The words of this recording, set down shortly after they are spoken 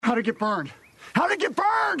How'd it get burned? How'd it get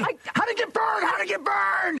burned? How'd it get burned? How'd it get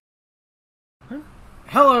burned?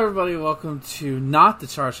 Hello, everybody. Welcome to not the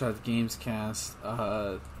Charshot Games Cast.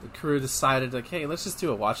 The crew decided, like, hey, let's just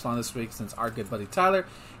do a watch along this week since our good buddy Tyler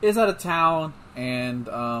is out of town. And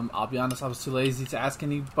I'll be honest, I was too lazy to ask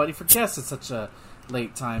anybody for guests at such a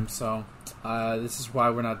late time. So this is why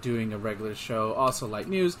we're not doing a regular show. Also, light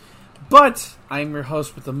news. But I'm your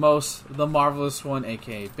host with the most, the marvelous one,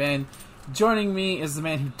 aka Ben. Joining me is the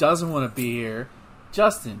man who doesn't want to be here,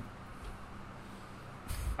 Justin.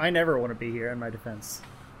 I never want to be here in my defense.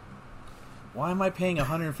 Why am I paying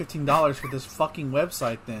 $115 for this fucking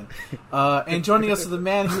website then? And joining us is the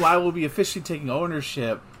man who I will be officially taking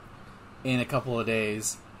ownership in a couple of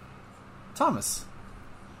days, Thomas.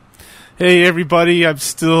 Hey everybody,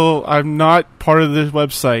 I'm not part of this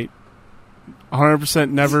website.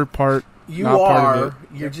 100% never part. You not are. Part of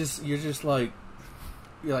it.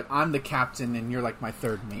 You're like I'm the captain and you're like my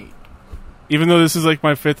third mate. Even though this is like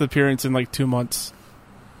my 5th appearance in like 2 months.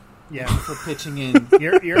 Yeah, for pitching in.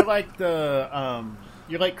 You're like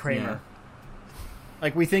you're like Kramer. Yeah.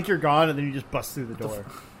 Like we think you're gone and then you just bust through the door.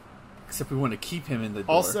 Except we want to keep him in the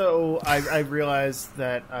door. Also, I realized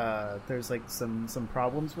that there's like some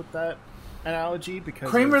problems with that analogy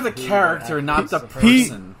because Kramer of the who character, not the actor is.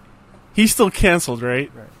 person. He's still canceled,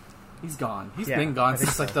 right? Right. He's gone. He's Yeah, been gone I think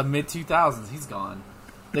since so. like the mid 2000s. He's gone.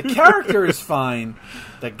 The character is fine.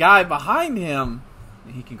 The guy behind him,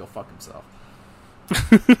 he can go fuck himself.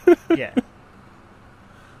 Yeah.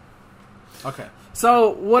 Okay.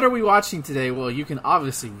 So what are we watching today? Well, you can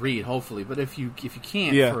obviously read, hopefully, but if you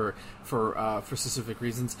can't Yeah. for specific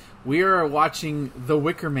reasons, we are watching The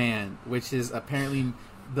Wicker Man, which is apparently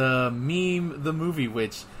the movie,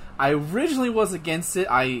 which I originally was against it.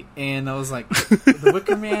 I was like, The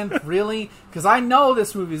Wicker Man, really? Because I know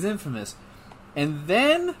this movie is infamous. And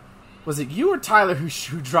then, was it you or Tyler who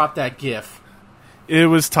dropped that GIF? It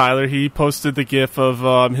was Tyler. He posted the gif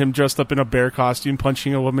of him dressed up in a bear costume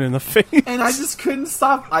punching a woman in the face. And I just couldn't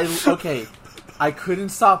stop. I couldn't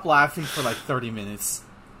stop laughing for like 30 minutes.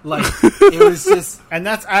 Like, it was just... And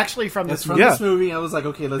that's actually from It's this from movie. this movie. I was like,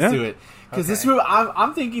 okay, let's Yeah. do it. Because this Okay. movie,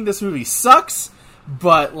 I'm thinking this movie sucks,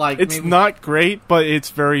 but like... It's maybe, not great, but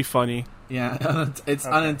it's very funny. Yeah, it's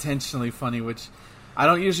unintentionally funny, which... I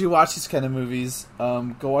don't usually watch these kind of movies.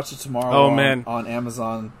 Go watch it tomorrow Oh, man. on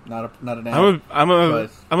Amazon. Not an app.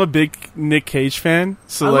 I'm a big Nick Cage fan,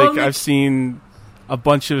 so I love like Nick- I've seen a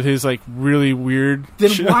bunch of his like really weird Then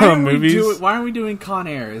why movies. why aren't we doing Con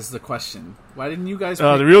Air is the question. Why didn't you guys...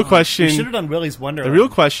 The pick real Con- question. We should have done Willy's Wonderland. The real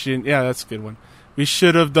question, yeah, that's a good one. We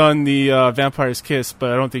should have done the Vampire's Kiss,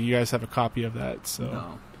 but I don't think you guys have a copy of that. So,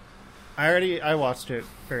 No. I watched it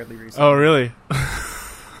fairly recently. oh really?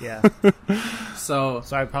 Yeah. So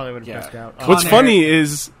So I probably would have Yeah. missed out. Con What's Air- funny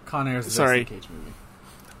is Con Air is the Sorry. best Nick Cage movie.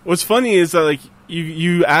 What's funny is that like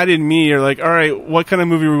you added me. You're like, all right, what kind of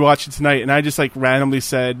movie are we watching tonight? And I just like randomly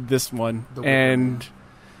said this one, The Wicker and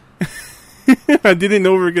I didn't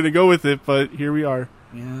know we were gonna go with it, but here we are.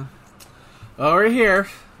 Yeah. Well, we're here.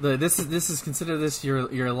 This is consider this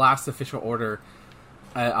your last official order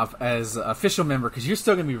as official member because you're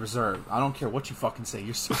still gonna be reserved. I don't care what you fucking say.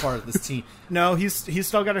 You're still part of this team. No, he's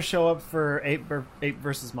still got to show up for Ape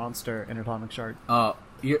versus Monster in Atomic Shark.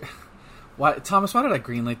 Why, Thomas? Why did I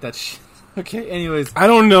greenlight that shit? Okay. Anyways. I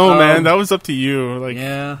don't know, man. That was up to you. Like,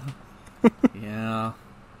 Yeah. Yeah.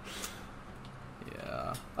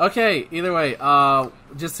 Yeah. Okay, either way,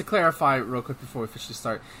 just to clarify real quick before we officially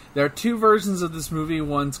start, there are two versions of this movie.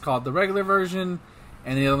 One's called the regular version,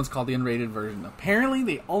 and the other one's called the unrated version. Apparently,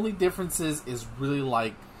 the only differences is really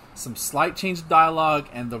like some slight change of dialogue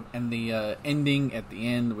and the ending at the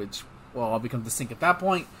end, which all becomes distinct at that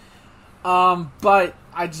point. But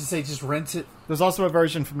I just say just rent it. There's also a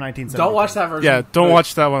version from 1970. Don't watch that version. yeah, don't But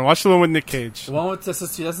watch that one. Watch the one with Nick Cage. the one with this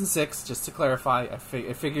is 2006. Just to clarify, I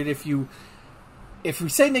figured if we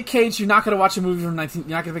say Nick Cage, you're not going to watch a movie from you're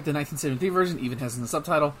not going to pick the 1973 version, even has in the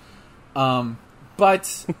subtitle.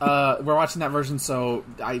 But we're watching that version, so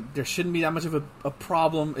there shouldn't be that much of a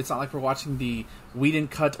problem. It's not like we're watching the Whedon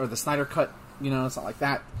cut or the Snyder cut. It's not like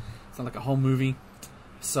that. It's not like a whole movie.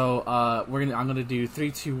 So I'm gonna do 3,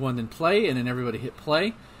 2, 1, then play, and then everybody hit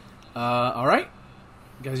play. All right,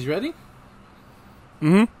 guys, you ready?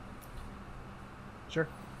 Mm-hmm. Sure.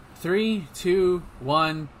 3, 2,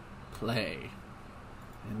 1, play.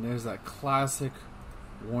 And there's that classic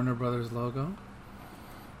Warner Brothers logo.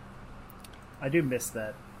 I do miss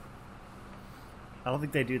that. I don't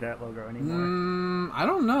think they do that logo anymore. I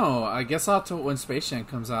don't know. I guess I'll have to when Space Jam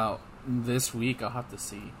comes out this week. I'll have to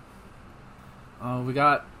see. We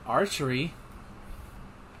got archery.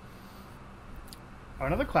 Oh,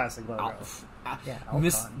 another classic logo. Yeah, Alcon.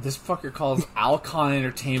 This fucker calls Alcon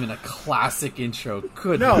Entertainment a classic intro.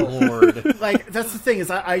 Good No. lord. Like, that's the thing is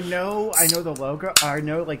I know the logo. I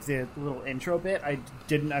know like the little intro bit. I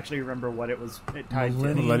didn't actually remember what it was tied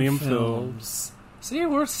to. Millennium Films. See,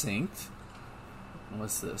 we're synced.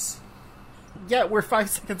 What's this? Yeah, we're 5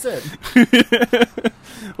 seconds in.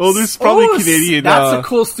 Well, there's probably Oh, Canadian. That's a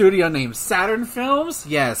cool studio name. Saturn Films?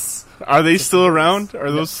 Yes. Are they still around?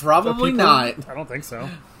 Are those Probably people? not. I don't think so.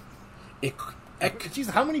 Jeez, Jeez,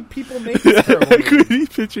 how many people make this terrible movie? Equity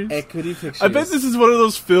Pictures. Equity Pictures. I bet this is one of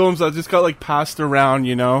those films that just got like passed around,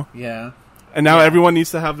 you know, Yeah. and now everyone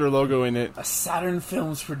needs to have their logo in it. A Saturn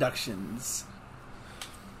Films Productions.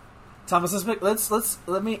 Thomas,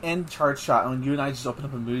 let me end Charge Shot, and you and I just open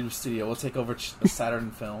up a movie studio. We'll take over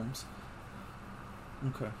Saturn Films.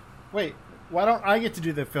 Okay. Wait, why don't I get to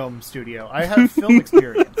do the film studio? I have film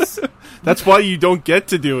experience. That's why you don't get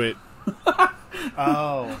to do it.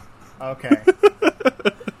 Oh, okay.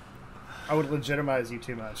 I would legitimize you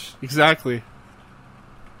too much. Exactly.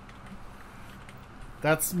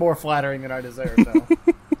 That's more flattering than I deserve, though.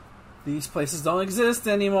 These places don't exist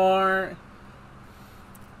anymore.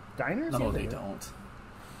 Diners? No, Yeah, they do. don't.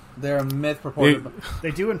 They're a myth purported.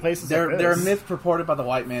 They do in places They're like this. they're a myth purported by the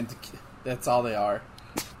white man. That's all they are.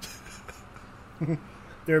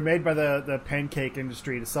 They're made by the pancake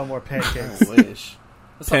industry to sell more I pancakes. wish.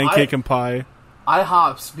 So Pancake and pie.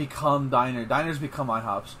 IHOPs become diner. Diners become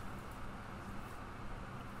IHOPs.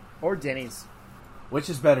 Or Denny's. Which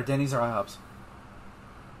is better, Denny's or IHOPs?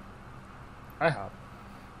 IHOP.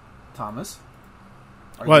 Thomas,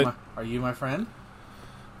 What? Are you my friend?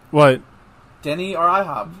 What? Denny or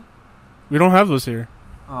IHOP? We don't have those here.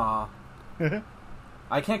 Aw.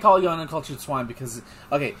 I can't call you an uncultured swine because...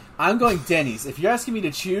 Okay, I'm going Denny's. If you're asking me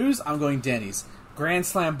to choose, I'm going Denny's. Grand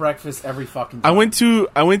Slam breakfast every fucking time. I went to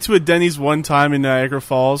a Denny's one time in Niagara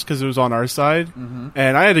Falls because it was on our side,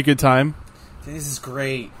 and I had a good time. Denny's is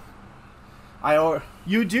great.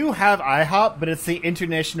 You do have IHOP, but it's the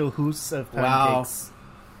international hoose of pancakes.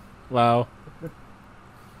 Wow.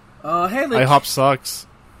 Hey, Lich. IHOP sucks.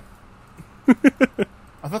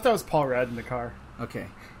 I thought that was Paul Rudd in the car. Okay.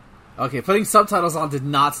 Okay, putting subtitles on did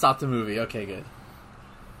not stop the movie. Okay, good.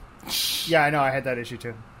 Yeah, I know. I had that issue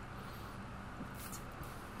too.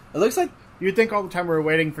 It looks like... You'd think all the time we were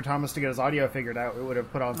waiting for Thomas to get his audio figured out, we would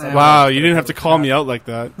have put on subtitles. Wow, you didn't have to call me out like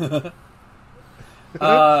that.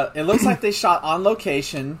 It looks like they shot on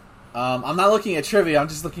location. I'm not looking at trivia. I'm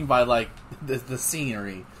just looking by, like, the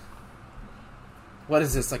scenery. What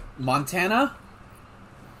is this, like, Montana?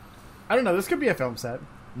 I don't know. This could be a film set.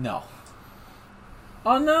 No.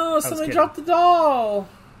 Oh, no, somebody kidding. dropped the doll.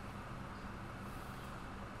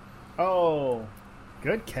 Oh,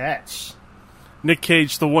 good catch. Nick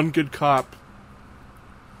Cage, the one good cop.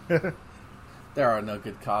 There are no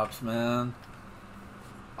good cops, man.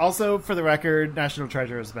 Also, for the record, National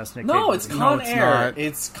Treasure is the best Nick No, Cage it's movie. Con it's Air. not.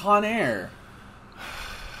 It's Con Air.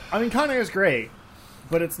 I mean, Con Air is great,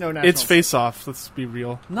 but it's no national. It's Face Off. Let's be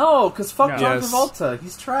real. No, because fuck No. John Yes. Travolta.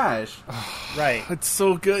 He's trash. Right. It's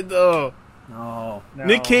so good though. No. No.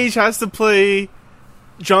 Nick Cage has to play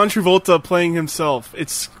John Travolta playing himself.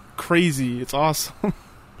 It's crazy. It's awesome.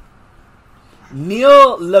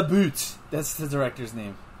 Neil LaBute. That's the director's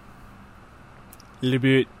name. Le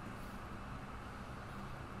but.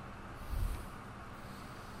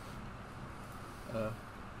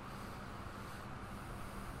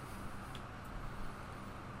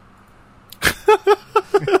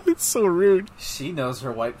 It's so rude. She knows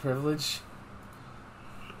her white privilege.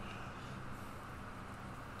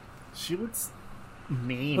 She looks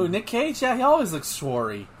mean. Who, Nick Cage? Yeah, he always looks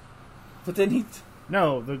swarry. But then he...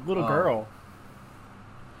 No, the little Oh. girl.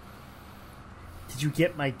 Did you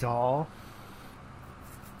get my doll?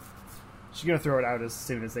 She's gonna throw it out as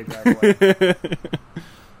soon as they drive away.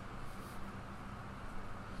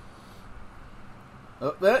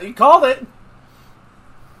 Oh, you called it!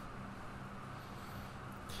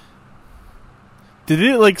 Did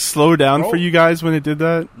it like slow down Oh. for you guys when it did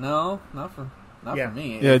that? No, not for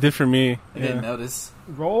me. Yeah, it did for me. I Yeah. didn't notice.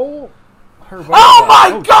 Roll her. Oh my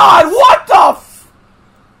Oh, god! What the f...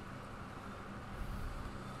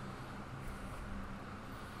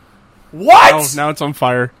 What? Oh, now it's on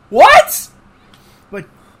fire. What?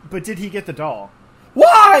 But did he get the doll?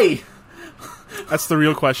 Why? That's the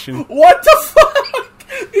real question. What the fuck?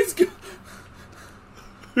 It's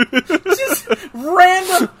just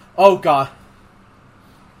random. Oh god.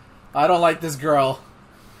 I don't like this girl.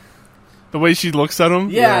 The way she looks at him?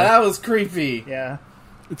 Yeah, that was creepy. Yeah.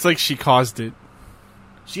 It's like she caused it.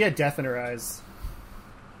 She had death in her eyes.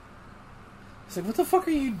 It's like, what the fuck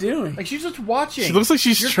are you doing? Like she's just watching. She looks like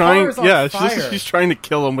she's Your trying. car is on Yeah, she looks fire. like she's trying to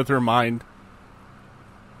kill him with her mind.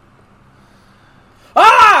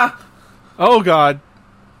 Oh God.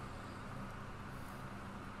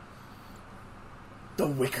 The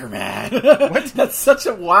Wicker Man. What? That's such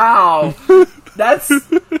a wow. That's.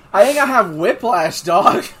 I think I have whiplash,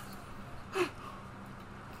 dog.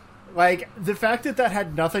 Like, the fact that that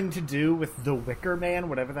had nothing to do with the Wicker Man,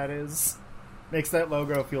 whatever that is, makes that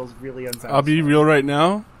logo feels really unsatisfying. I'll be real right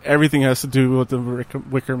now. Everything has to do with the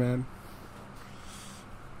Wicker Man.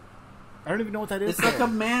 I don't even know what that is. It's like a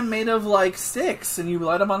man made of, like, sticks, and you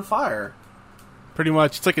light him on fire. Pretty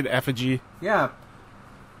much. It's like an effigy. Yeah.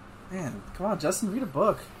 Man, come on, Justin, read a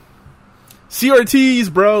book.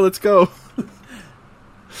 CRTs, bro. Let's go.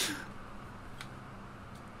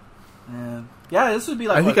 Man. Yeah, this would be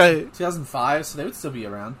like, I think 2005, so they would still be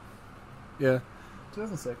around. Yeah.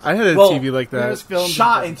 2006. I had a TV like It that. was filmed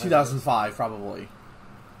Shot in 2005, probably.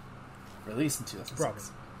 Released in 2006. Probably.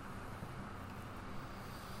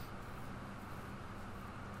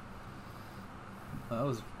 That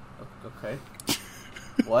was... Okay.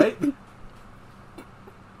 What?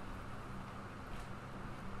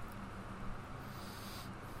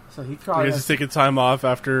 So he You probably guys has... just taking time off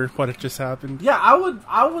after what had just happened. Yeah, I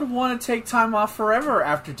would want to take time off forever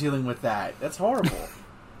after dealing with that. That's horrible.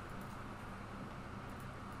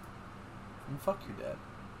 And fuck your dad.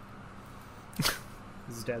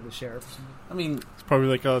 Is his dad the sheriff or something? I mean... It's probably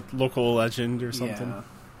like a local legend or something.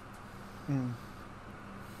 Yeah. Mm.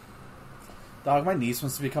 Dog, my niece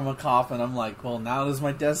wants to become a cop, and I'm like, well, now it is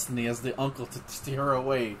my destiny as the uncle to steer her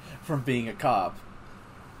away from being a cop.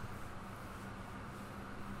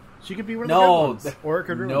 She could be one of the good ones. Or it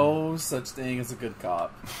could ruin her. No such thing as a good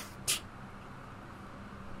cop.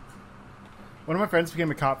 One of my friends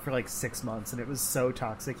became a cop for like 6 months, and it was so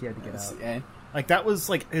toxic he had to get out. And Like, that was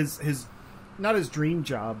like his not his dream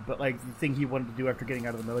job, but like the thing he wanted to do after getting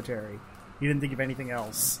out of the military. He didn't think of anything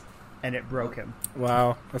else, and it broke him.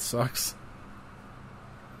 Wow, that sucks.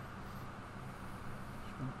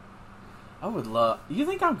 I would love... You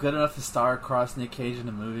think I'm good enough to star across Nick Cage in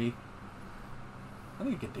a movie? I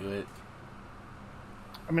think you could do it.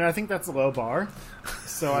 I mean, I think that's a low bar,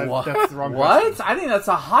 so What? that's the wrong What? question. I think that's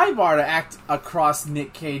a high bar to act across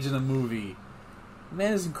Nick Cage in a movie. The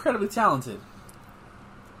man is incredibly talented.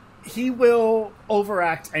 He will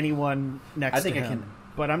overact anyone next I think to I him. can-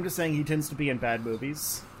 But I'm just saying he tends to be in bad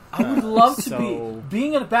movies. I would love to so- be...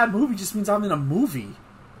 Being in a bad movie just means I'm in a movie.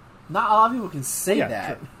 Not a lot of people can say Yeah,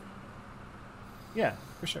 that. true. Yeah,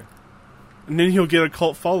 for sure. And then he'll get a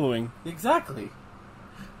cult following. Exactly.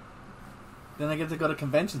 Then I get to go to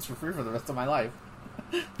conventions for free for the rest of my life.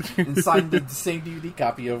 And sign the same DVD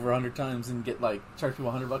copy over 100 times and get, like, charge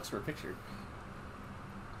people $100 for a picture.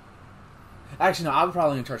 Actually, no, I would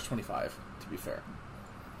probably only charge $25, to be fair.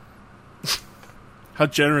 How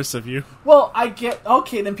generous of you. Well, I get...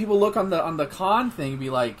 Okay, then people look on the con thing and be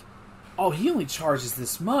like, oh, he only charges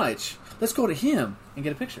this much. Let's go to him and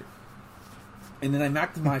get a picture. And then I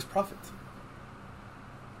maximize profit.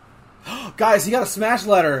 Guys, he got a Smash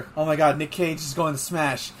letter. Oh my god, Nick Cage is going to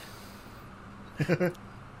Smash. Rowan?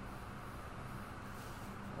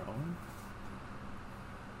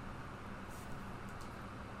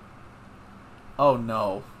 Oh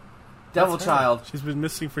no. Devil That's her. Child. She's been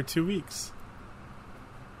missing for 2 weeks.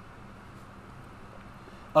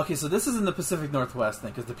 Okay, so this is in the Pacific Northwest then,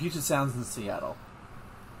 because the Puget Sound's in Seattle.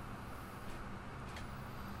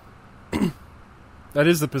 That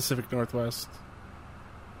is the Pacific Northwest.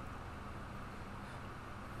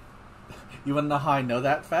 You want to know how I know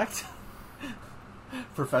that fact?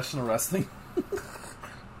 Professional wrestling.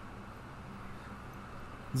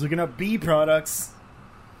 He's looking up bee products.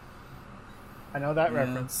 I know that Yeah.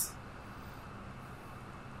 reference.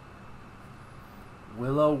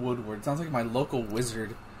 Willow Woodward. Sounds like my local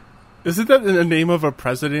wizard. Isn't that the name of a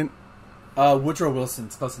president? Woodrow Wilson.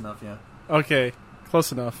 It's close enough, yeah. Okay,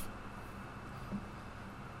 close enough.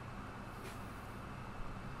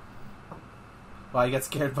 Wow, you got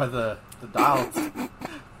scared by the dial.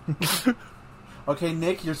 Okay,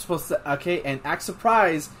 Nick, you're supposed to... Okay, and act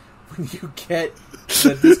surprised when you get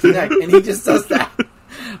the disconnect. And he just does that.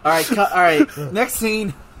 Alright, cut. Alright, next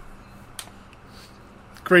scene.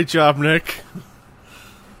 Great job, Nick.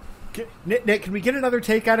 Nick, can we get another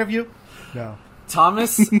take out of you? No.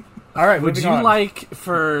 Thomas, All right, would moving you on. like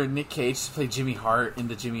for Nick Cage to play Jimmy Hart in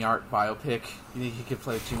the Jimmy Hart biopic? You think he could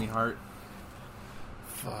play Jimmy Hart?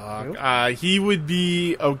 Who? He would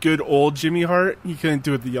be a good old Jimmy Hart. He couldn't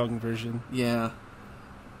do it the young version. Yeah.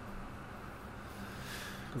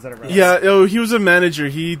 Is that a reference? Yeah, oh, he was a manager.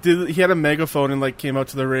 He had a megaphone and like came out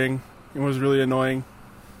to the ring. It was really annoying.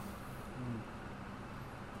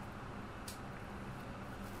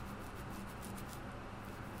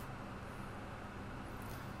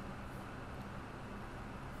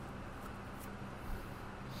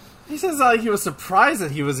 He says he was surprised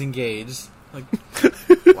that he was engaged. Like,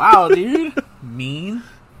 wow, dude. Mean.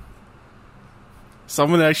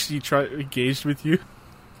 Someone actually engaged with you?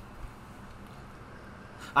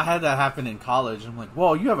 I had that happen in college. I'm like,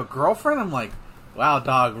 whoa, you have a girlfriend? I'm like, wow,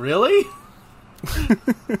 dog, really?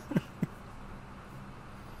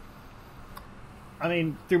 I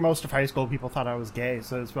mean, through most of high school, people thought I was gay,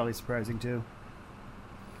 so it's probably surprising, too.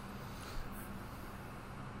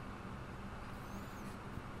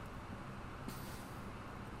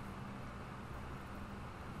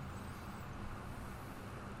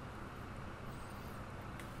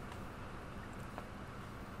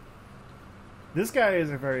 This guy is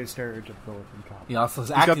a very stereotypical looking cop. He also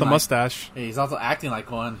He's got the mustache. Yeah, he's also acting like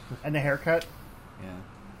one. And the haircut? Yeah.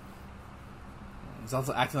 He's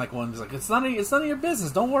also acting like one. He's like, it's none of your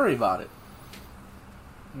business. Don't worry about it.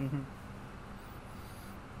 Mm-hmm.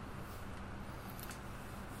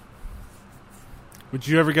 Would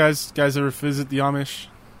you ever guys ever visit the Amish?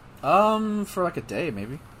 For like a day,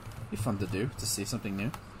 maybe. Be fun to do, to see something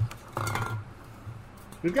new.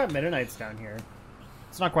 We've got Mennonites down here.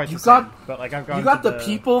 It's not quite You the got- same, but like I've gone. You got to the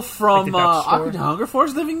people from like the Dutch store. Occupy Hunger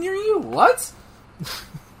Force living near you? What?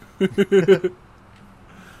 That's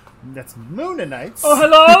Moonanites. Oh,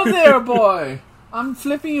 hello there, boy. I'm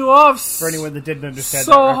flipping you off. For anyone that didn't understand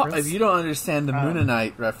So, that reference. if you don't understand the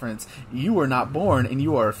Moonanite reference, you were not born and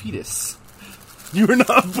you are a fetus. You were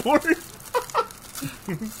not born.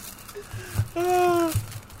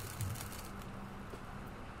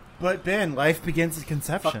 But Ben, life begins at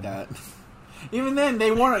conception. Fuck that. Even then,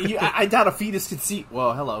 they weren't. I doubt a fetus could see.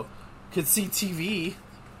 Well, hello, could see TV.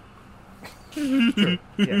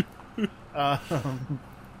 Yeah.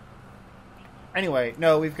 Anyway,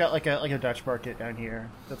 no, we've got like a Dutch market down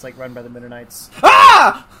here that's like run by the Mennonites.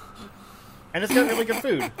 Ah! And it's got really good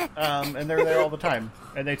food. And they're there all the time.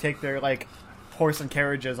 And they take their like horse and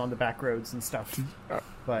carriages on the back roads and stuff.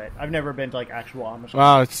 But I've never been to like actual Amish.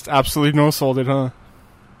 Wow, it's absolutely no sold it, huh?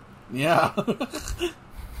 Yeah.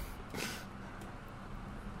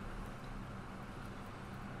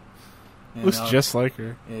 Looks just like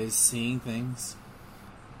her. Is seeing things.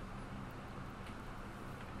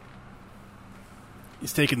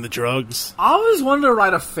 He's taking the drugs. I always wanted to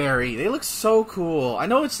ride a ferry. They look so cool. I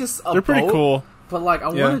know it's just a They're pretty boat, cool. but like I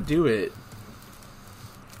want to do it.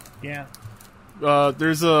 Yeah.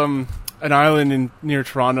 There's an island near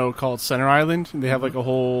Toronto called Center Island, and they have like a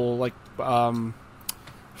whole like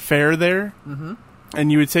fair there. Mm-hmm.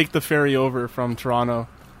 And you would take the ferry over from Toronto,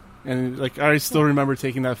 and like I still remember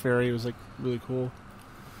taking that ferry. It was like really cool.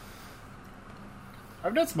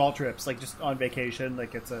 I've done small trips, like just on vacation,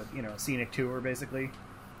 like it's a scenic tour basically.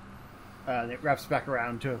 It wraps back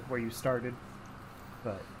around to where you started,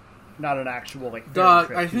 but not an actual like. Dog,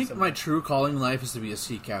 trip I to think somewhere. my true calling in life is to be a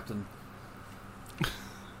sea captain.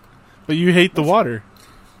 But you hate the water.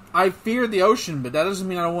 I fear the ocean, but that doesn't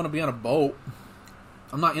mean I don't want to be on a boat.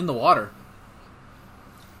 I'm not in the water.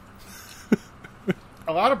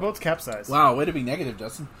 A lot of boats capsize. Wow, way to be negative,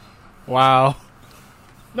 Justin. Wow.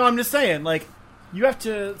 No, I'm just saying, like, you have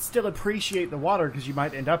to still appreciate the water because you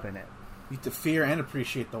might end up in it. You have to fear and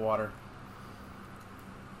appreciate the water.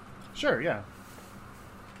 Sure, yeah.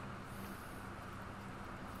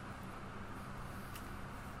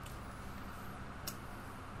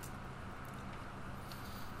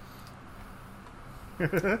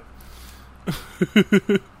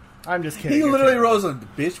 I'm just kidding. He it's literally terrible. rose on,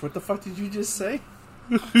 bitch, what the fuck did you just say?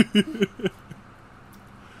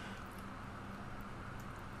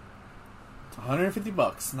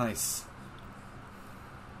 $150, nice.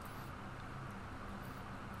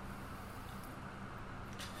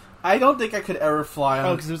 I don't think I could ever fly on.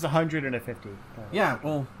 Oh, because it was 150. Yeah,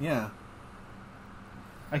 well, yeah.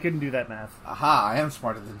 I couldn't do that math. Aha, I am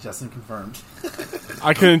smarter than Justin, confirmed.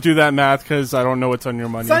 I couldn't do that math because I don't know what's on your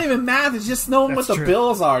money. It's not even math, it's just knowing That's what the true.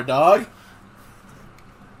 bills are, dog.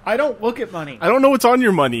 I don't look at money. I don't know what's on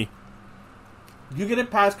your money. You get it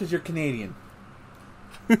passed because you're Canadian.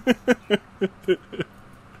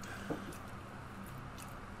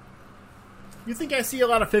 You think I see a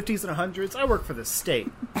lot of 50s and 100s? I work for the state.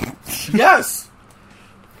 Yes!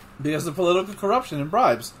 Because of political corruption and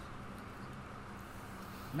bribes.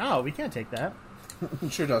 No, we can't take that.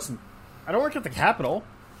 Sure doesn't. I don't work at the Capitol.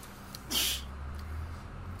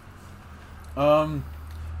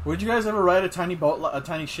 Would you guys ever ride a tiny boat, a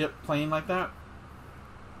tiny ship plane like that?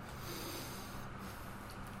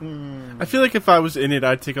 I feel like if I was in it,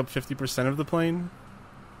 I'd take up 50% of the plane.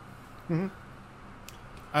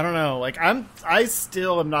 I don't know. Like I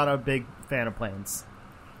still am not a big fan of planes.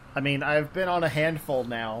 I mean, I've been on a handful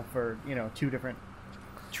now for 2 different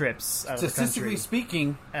trips out of the Statistically country,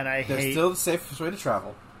 speaking, and I they're hate. still the safest way to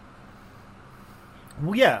travel.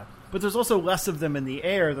 Well, yeah, but there's also less of them in the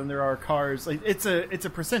air than there are cars. Like it's a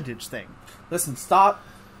percentage thing. Listen, stop.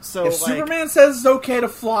 So If Superman says it's okay to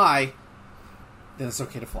fly, then it's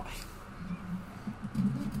okay to fly.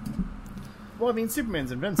 well, I mean,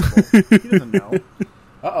 Superman's invincible. He doesn't know.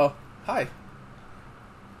 Uh-oh. Hi.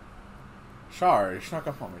 Char, you snuck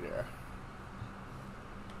up on me there.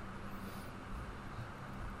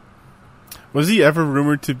 Was he ever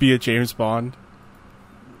rumored to be a James Bond?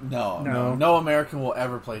 No. No. No American will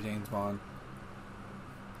ever play James Bond.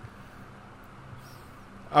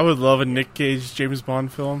 I would love a Nick Cage James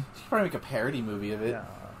Bond film. You should probably make a parody movie of it. Yeah.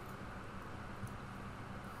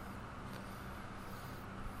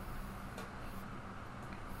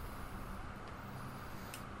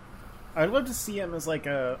 I'd love to see him as like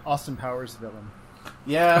a Austin Powers villain.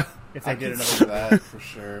 Yeah, If they I did could another see movie. that for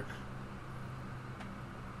sure.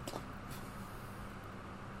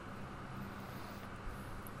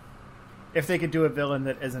 If they could do a villain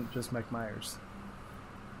that isn't just Mike Myers.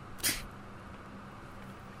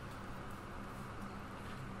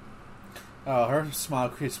 Oh, her smile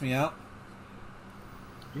creeps me out.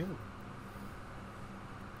 Ew.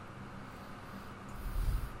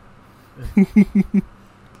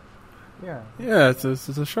 Yeah. Yeah, it's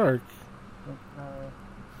a shark.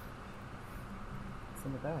 It's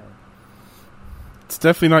in the bag. It's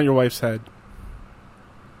definitely not your wife's head.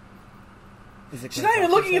 Is it She's not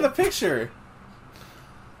even looking at the picture.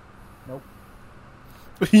 Nope.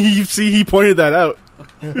 You see, he pointed that out.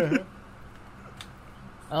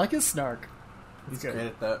 I like his snark. He's good. great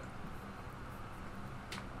at that.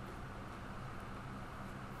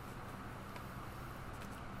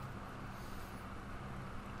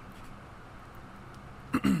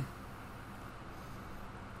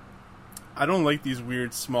 I don't like these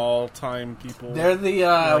weird small time people. They're the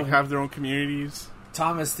that, like, have their own communities.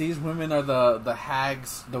 Thomas. These women are the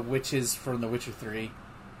hags, the witches from The Witcher 3.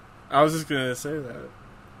 I was just gonna say that.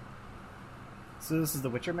 So this is the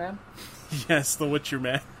Witcher Man? Yes, the Witcher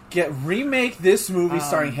Man. Remake this movie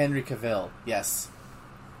starring Henry Cavill. Yes,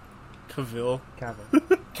 Cavill.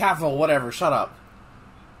 Cavill. Cavill. Whatever. Shut up.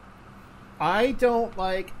 I don't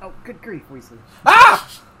like... Oh, good grief, Weasley.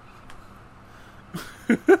 Ah!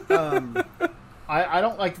 I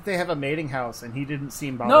don't like that they have a mating house, and he didn't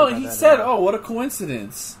seem bothered No, by he that said, at all. "Oh, what a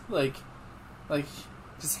coincidence!" Like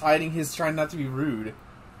just hiding his trying not to be rude.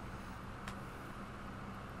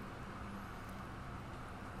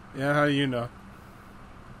 Yeah, how do you know?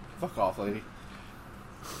 Fuck off, lady.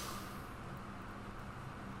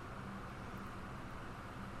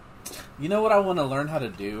 You know what I want to learn how to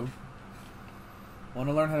do? I want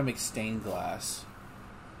to learn how to make stained glass.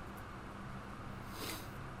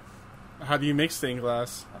 How do you make stained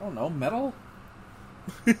glass? I don't know, metal?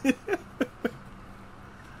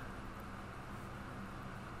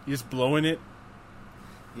 You just blowing it?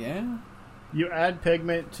 Yeah? You add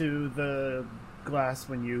pigment to the glass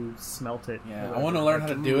when you smelt it. Yeah. or I want to whatever, learn like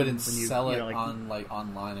how to do it and when you- sell you it know, like- on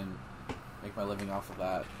online and make my living off of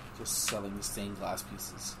that. Just selling the stained glass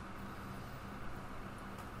pieces.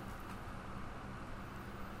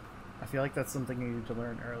 I feel like that's something you need to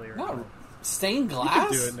learn earlier. Not stained You glass?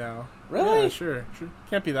 can do it now. Really? Yeah, sure.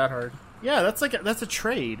 Can't be that hard. Yeah, that's a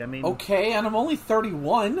trade. I mean, Okay, and I'm only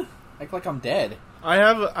 31. Act like I'm dead. I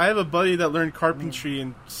have a buddy that learned carpentry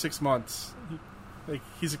in 6 months.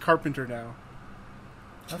 He's a carpenter now.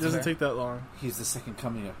 It doesn't fair. take that long. He's the second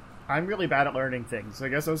coming of... I'm really bad at learning things, so I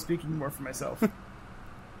guess I was speaking more for myself.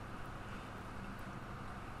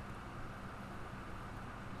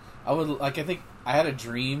 I think I had a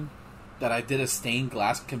dream that I did a stained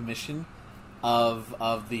glass commission of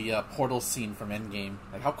the portal scene from Endgame.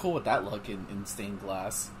 Like, how cool would that look in stained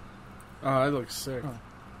glass? Oh, that looks sick. Huh.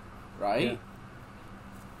 Right? Yeah.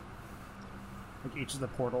 Like each of the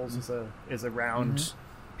portals is a round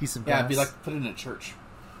piece of glass. Yeah, it'd be like put it in a church.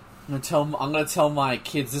 I'm gonna tell my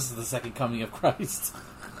kids this is the second coming of Christ.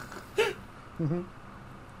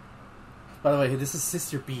 By the way, this is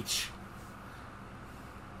Sister Beach.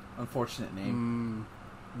 Unfortunate name.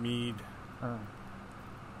 Mead.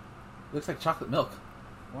 Looks like chocolate milk.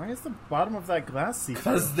 Why is the bottom of that glass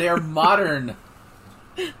see-through? Because they're modern.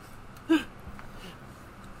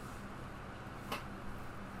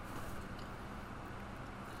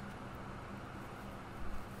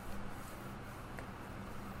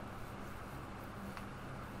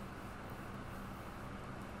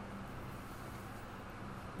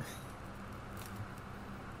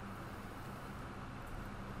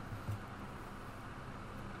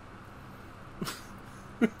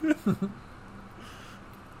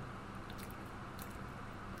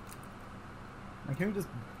 Like, can we just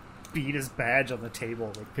beat his badge on the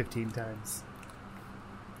table like 15 times?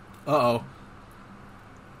 Uh-oh.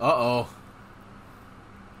 Uh-oh.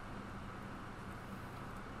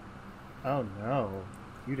 Oh no.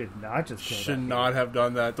 You did not just kill Should that not have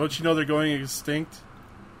done that. Don't you know they're going extinct?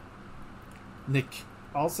 Nick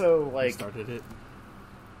Also, like, started it.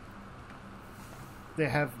 they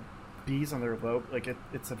have bees on their lobe. Like,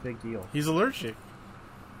 it's a big deal. He's allergic.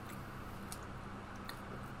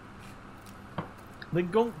 Then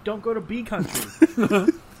don't go to bee country.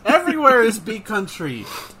 Everywhere is bee country.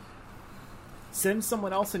 Send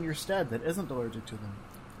someone else in your stead that isn't allergic to them.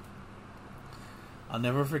 I'll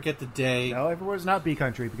never forget the day. No, everywhere's not bee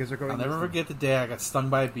country because they're going. I'll never forget the day I got stung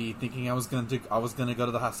by a bee, thinking I was gonna go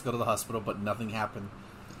to the hospital, but nothing happened.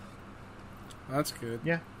 That's good.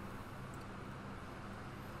 Yeah.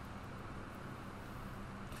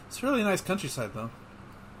 It's a really nice countryside, though.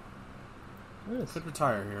 It is. Could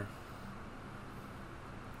retire here.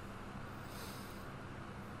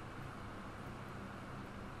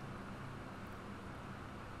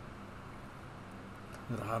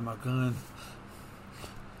 Gotta hide my gun.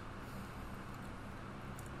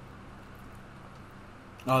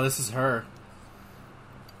 Oh, this is her.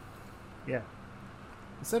 Yeah.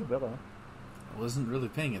 I said Willow. I wasn't really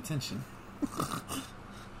paying attention. I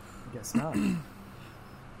guess not.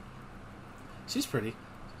 She's pretty.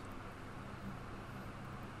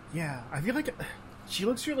 Yeah, I feel like she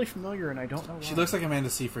looks really familiar, and I don't know why. She looks like Amanda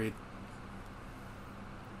Seyfried.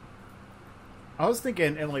 I was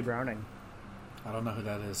thinking Emily Browning. I don't know who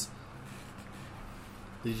that is.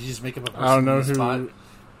 Did you just make up a person I don't know on the who spot?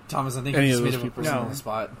 Thomas, I think you any just of made those up a people person are. on the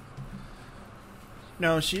spot.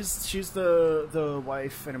 No, she's the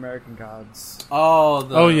wife in American Gods. Oh,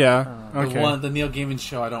 Oh yeah. the Okay. the Neil Gaiman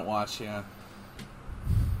show I don't watch. Yeah,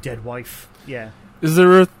 Dead wife. Yeah. Is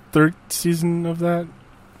there a third season of that?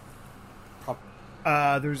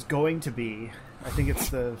 There's going to be. I think it's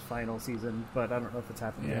the final season, but I don't know if it's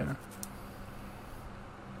happened yet.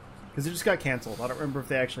 Because it just got canceled. I don't remember if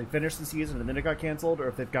they actually finished the season and then it got canceled, or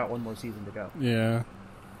if they've got one more season to go. Yeah.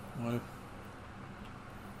 What?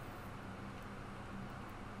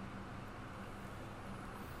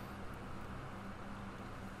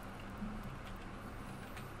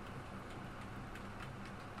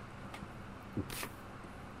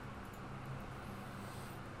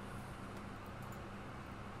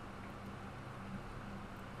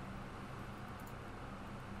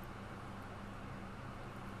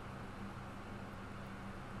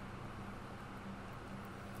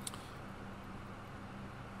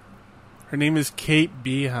 Her name is Kate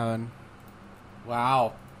Behan.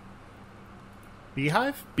 Wow.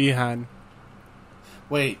 Beehive? Behan.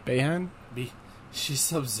 Wait, Behan? she's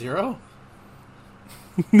Sub-Zero?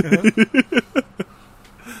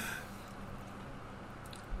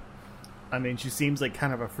 I mean, she seems like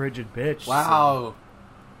kind of a frigid bitch. Wow.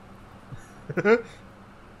 so-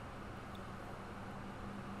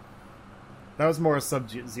 That was more a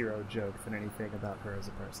Sub-Zero joke than anything about her as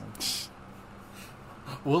a person.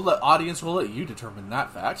 We'll let you determine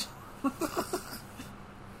that fact.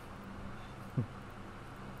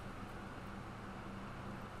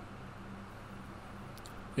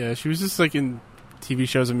 Yeah, she was just like in TV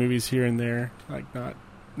shows and movies here and there, like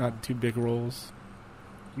not too big roles.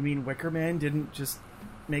 You mean Wicker Man didn't just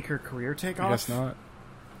make her career take off? I guess not.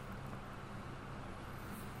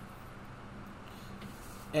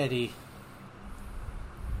 Eddie.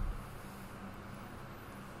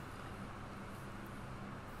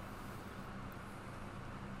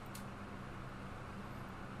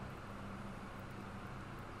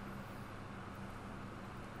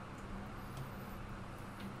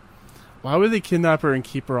 Why would they kidnap her and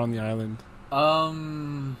keep her on the island?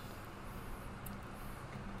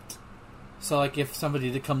 So, like, if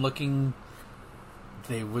somebody did come looking,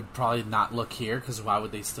 they would probably not look here, because why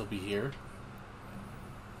would they still be here?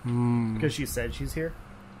 Because she said she's here?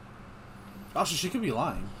 Oh, so she could be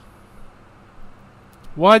lying.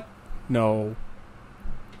 What? No.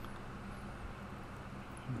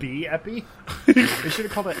 Bee Epi? They should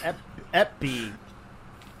have called it Ep-Bee.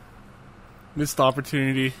 Missed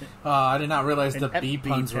opportunity. I did not realize the An bee FB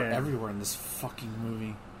puns were pen. everywhere in this fucking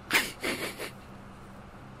movie.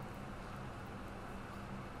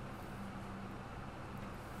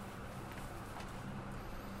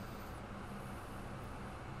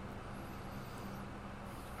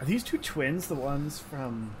 Are these two twins the ones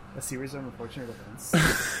from A Series of Unfortunate Events?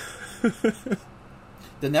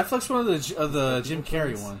 The Netflix one or the Jim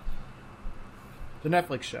Carrey one? The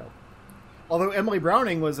Netflix show. Although Emily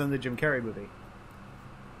Browning was in the Jim Carrey movie.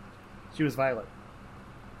 She was Violet.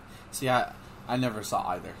 See, I never saw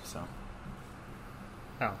either, so.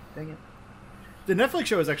 Oh, dang it. The Netflix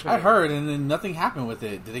show is actually... I heard, and then nothing happened with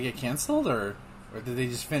it. Did it get canceled, or...? Or did they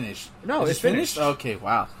just finish? No, They it's just finished. finished. Okay,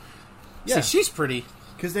 wow. Yeah. See, she's pretty.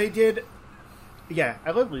 Because they did... Yeah,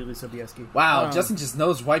 I love Lily Sobieski. Wow, Justin just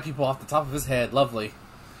knows white people off the top of his head. Lovely.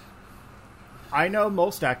 I know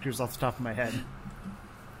most actors off the top of my head.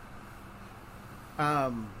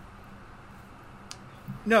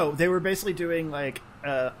 No, they were basically doing like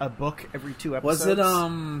a book every 2 episodes. Was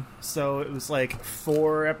it So it was like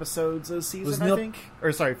 4 episodes a season, I think.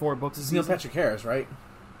 Or sorry, 4 books a It's season. Neil Patrick Harris, right?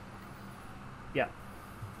 Yeah.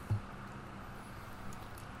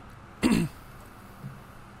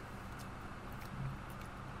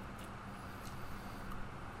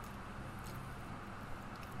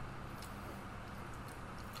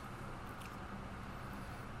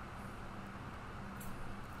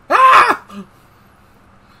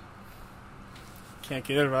 Can't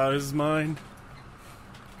get it out of his mind.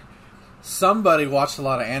 Somebody watched a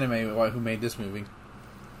lot of anime who made this movie.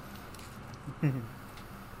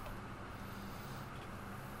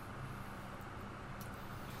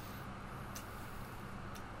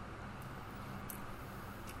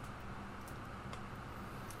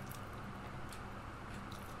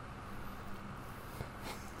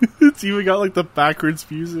 It's even got like the backwards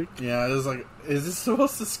music. Yeah, it was like, is this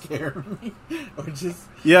supposed to scare me? Or just...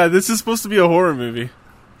 Yeah, this is supposed to be a horror movie.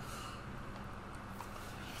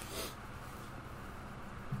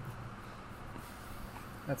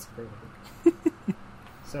 That's perfect.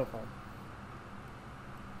 So fun.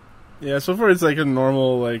 Yeah, so far it's like a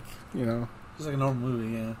normal, like, you know. Just like a normal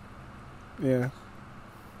movie, yeah. Yeah.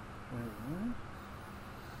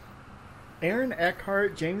 Aaron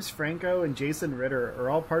Eckhart, James Franco, and Jason Ritter are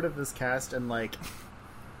all part of this cast and like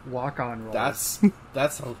walk-on roles.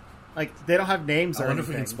 That's a... like they don't have names I or wonder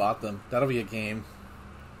anything. if we can spot them. That'll be a game.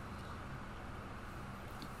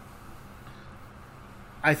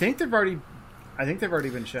 I think they've already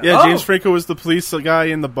been shown. Yeah, Oh! James Franco was the police guy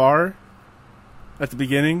in the bar at the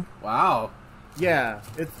beginning. Wow. Yeah,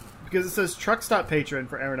 it's because it says truck stop patron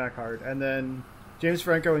for Aaron Eckhart, and then James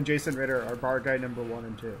Franco and Jason Ritter are bar guy number 1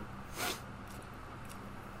 and 2.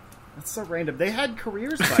 That's so random. They had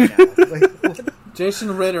careers by now. Like, what?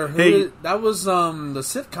 Jason Ritter, Hey. that was the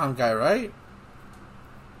sitcom guy, right?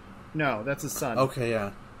 No, that's his son. Okay,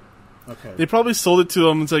 yeah. Okay. They probably sold it to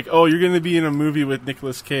him. It's like, oh, you're going to be in a movie with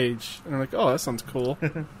Nicolas Cage. And I'm like, oh, that sounds cool.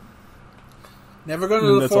 Never go And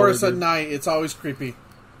to the that's all forest they at did. night. It's always creepy.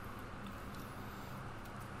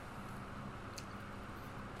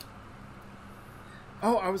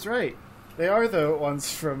 Oh, I was right. They are the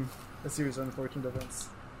ones from a series of unfortunate events.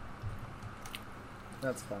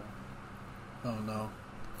 That's fine. Oh, no.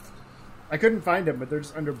 I couldn't find them, but they're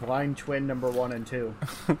just under Blind Twin number 1 and 2.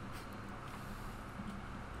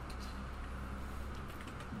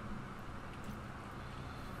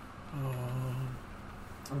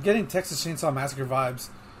 I'm getting Texas Chainsaw Massacre vibes.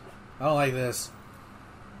 I don't like this.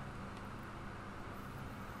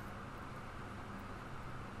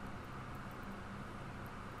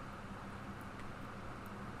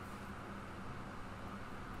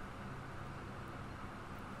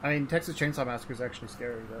 I mean, Texas Chainsaw Massacre is actually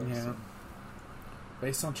scary, though. Yeah. So.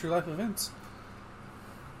 Based on true life events.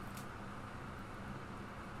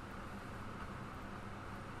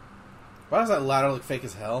 Why does that ladder look fake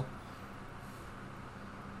as hell?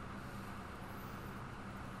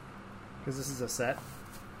 Because this is a set.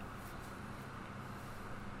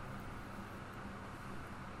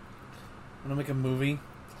 I'm gonna make a movie,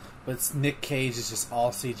 but it's Nick Cage is just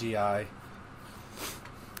all CGI.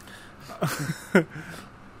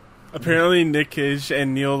 Apparently, Nick Cage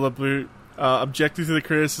and Neil LaBute objected to the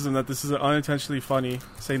criticism that this is unintentionally funny,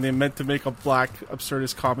 saying they meant to make a black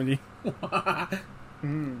absurdist comedy.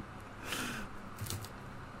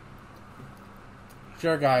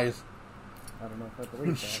 Sure, guys. I don't know if I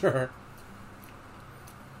believe that. Sure.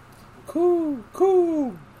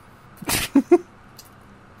 Cool.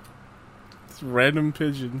 It's random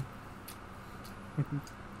pigeon.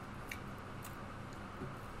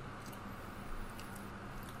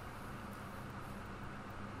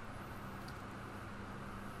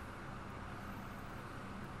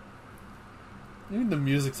 Even the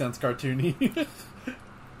music sounds cartoony. It's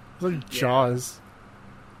like Jaws.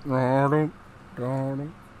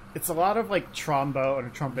 It's a lot of like trombone or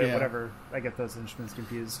trumpet, Yeah. whatever. I get those instruments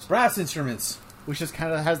confused. Brass instruments. Which just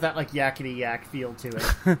kind of has that like yakety yak feel to it.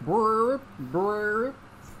 Brrr, brrr.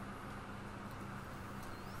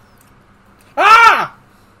 Ah!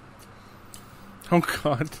 Oh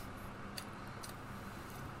god.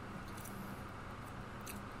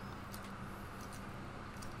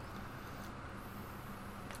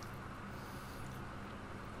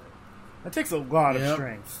 That takes a lot of Yep.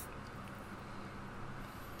 strength.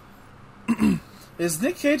 Is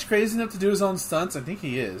Nick Cage crazy enough to do his own stunts? I think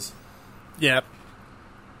he is. Yep.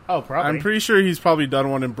 Oh, probably. I'm pretty sure he's probably done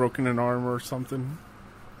one and broken an arm or something.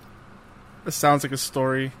 It sounds like a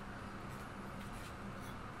story.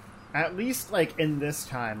 At least, like, in this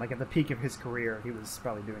time, like, at the peak of his career, he was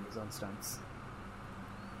probably doing his own stunts.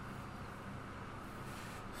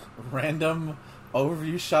 Random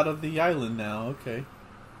overview shot of the island now. Okay.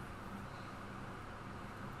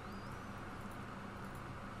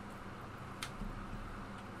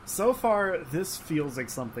 So far, this feels like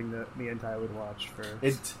something that me and Ty would watch for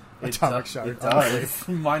Atomic Shot. It does.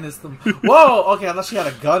 Minus the... Whoa! Okay, I thought she had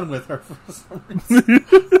a gun with her for some reason.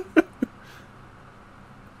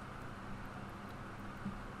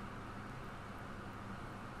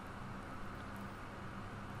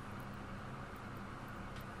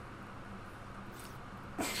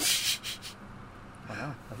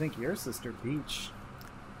 Wow, I think your sister Peach.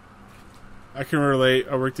 I can relate.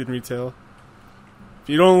 I worked in retail. If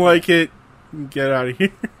you don't like it, get out of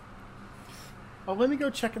here. Oh, let me go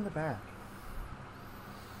check in the back.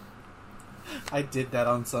 I did that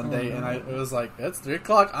on Sunday, and it was like, it's 3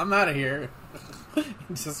 o'clock, I'm out of here.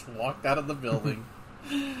 And just walked out of the building.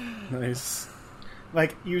 Nice.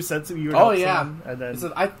 Like, you said so you were Oh, yeah. someone, and then I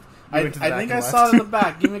said, I went to the back think and I saw left. it in the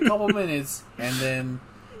back. Give me a couple minutes, and then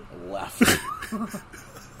left.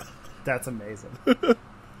 that's amazing.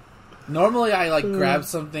 Normally, I grab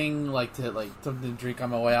something something to drink on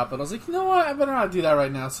my way out, but I was like, you know what? I better not do that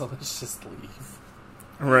right now. So let's just leave,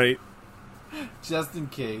 Right. just in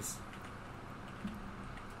case.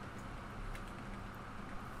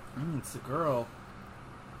 It's the girl.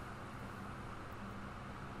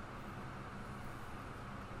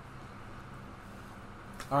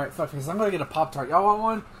 All right, fuck this. I'm gonna get a Pop-Tart. Y'all want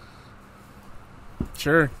one?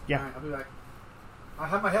 Sure. Yeah. All right, I'll be back. I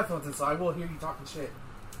have my headphones in, so I will hear you talking shit.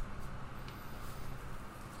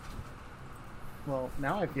 Well,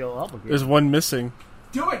 now I feel obligated. There's one missing.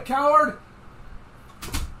 Do it, coward!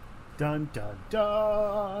 Dun dun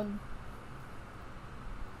dun.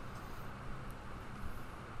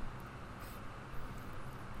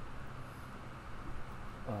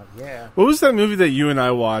 Yeah. What was that movie that you and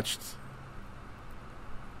I watched?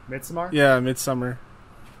 Midsommar? Yeah, Midsummer.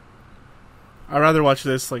 I'd rather watch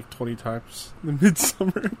this like 20 times than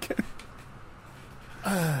Midsummer again.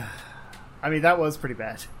 I mean, that was pretty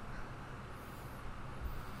bad.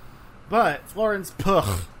 But Florence Pugh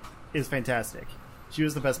is fantastic. She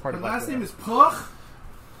was the best part Her of Black last name Widow. is Puch.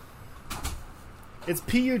 It's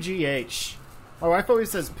P-U-G-H. My wife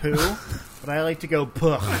always says poo, but I like to go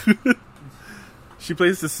Pugh. She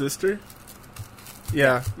plays the sister?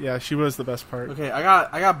 Yeah, she was the best part. Okay,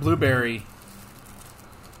 I got Blueberry.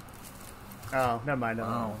 Oh, never mind.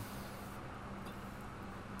 Oh.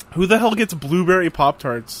 Who the hell gets blueberry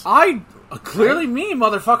Pop-Tarts? Clearly me,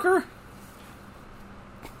 motherfucker.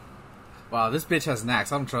 Wow, this bitch has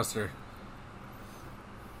knacks. I don't trust her.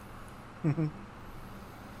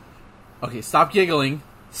 Okay, stop giggling.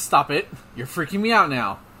 Stop it. You're freaking me out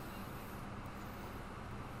now.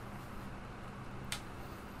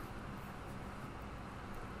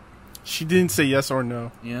 She didn't say yes or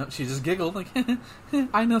no. You know, she just giggled like,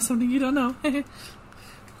 I know something you don't know.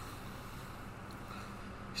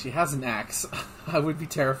 She has an axe. I would be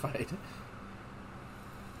terrified.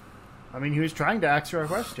 I mean, he was trying to ask her a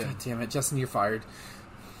question. God damn it, Justin, you're fired.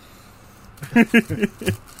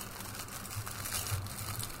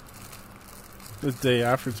 The day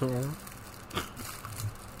after tomorrow.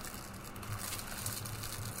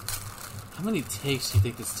 How many takes do you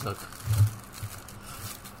think this took?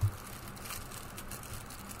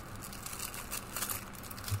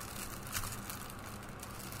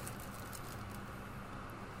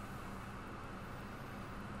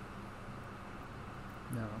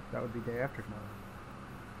 No, that would be day after tomorrow.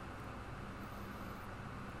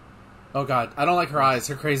 Oh god, I don't like her eyes,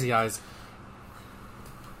 her crazy eyes.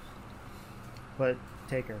 But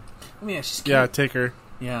take her. I mean, yeah, she's cute. Yeah, take her.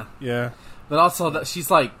 Yeah. Yeah. But also, that she's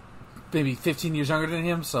like maybe 15 years younger than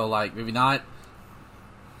him, so like maybe not.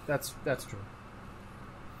 That's true.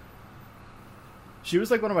 She was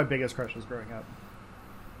like one of my biggest crushes growing up.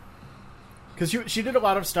 Because she did a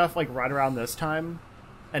lot of stuff like right around this time,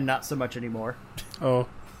 and not so much anymore. Oh.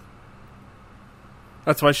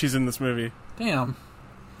 That's why she's in this movie. Damn.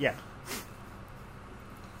 Yeah.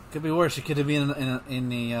 Could be worse. She could have been in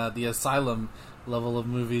the Asylum level of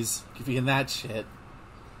movies. Could be in that shit.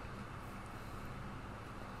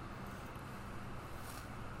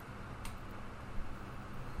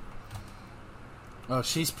 Oh,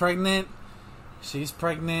 she's pregnant. She's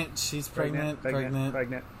pregnant. She's pregnant.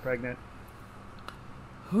 Pregnant.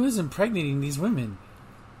 Who is impregnating these women?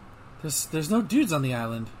 There's no dudes on the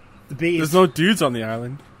island. The beast. There's no dudes on the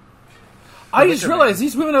island. I just realized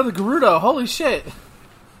these women are the Gerudo. Holy shit.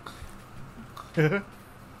 They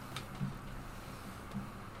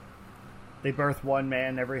birth one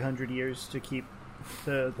man every 100 years to keep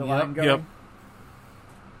the line going. Yep.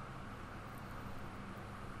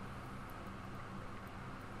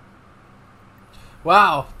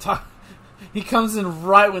 Wow. He comes in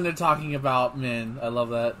right when they're talking about men. I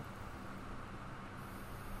love that.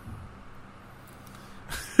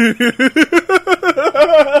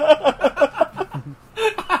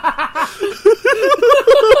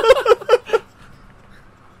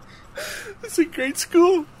 It's a great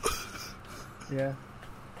school. Yeah.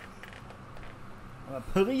 I'm a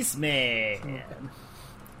policeman.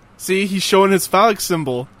 See, he's showing his phallic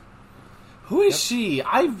symbol. Who is she?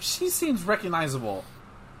 She seems recognizable.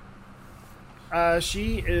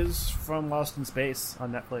 She is from Lost in Space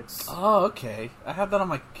on Netflix. Oh, okay. I have that on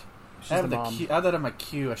my. She's I have the the mom. queue. I have that on my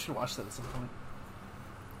queue. I should watch that at some point.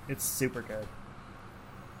 It's super good.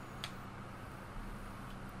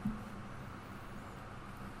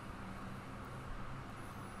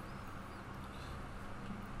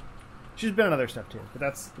 She's been in other stuff too, but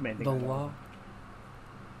that's the main thing. The I know. law.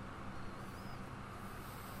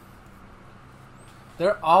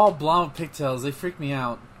 They're all blonde with pigtails. They freak me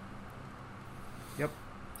out. Yep,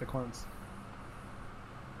 the clones.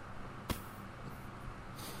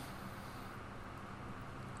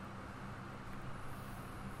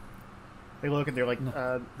 They look and they're like,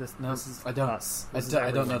 this is I don't. us. I This is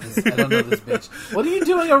don't know everyone. this. I don't know this bitch. What are you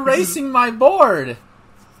doing erasing my board?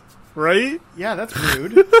 Right? Yeah, that's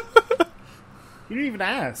rude. You didn't even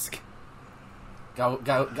ask.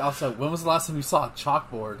 Also, when was the last time you saw a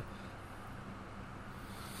chalkboard?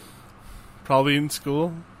 Probably in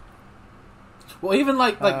school. Well, even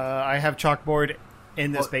like I have chalkboard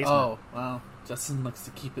in this basement. Oh, well, Justin likes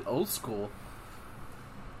to keep it old school.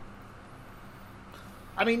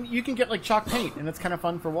 I mean, you can get like chalk paint, and it's kind of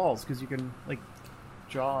fun for walls because you can like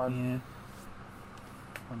draw on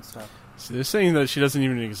stuff. So they're saying that she doesn't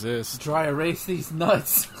even exist. Dry erase these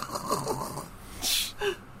nuts.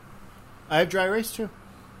 I have dry erase too.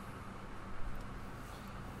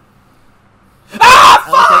 Ah,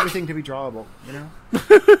 I like everything to be drawable, you know?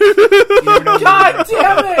 You never know when God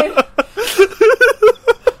damn it!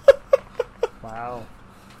 Wow.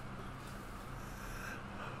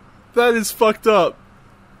 That is fucked up.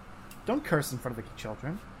 Don't curse in front of the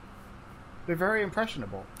children. They're very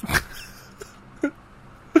impressionable.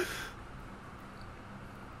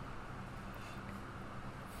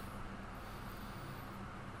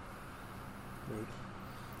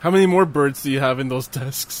 How many more birds do you have in those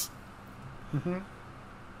desks?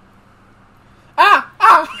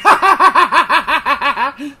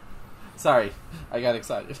 Sorry, I got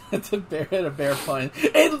excited. It's a bear pun.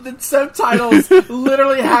 And the subtitles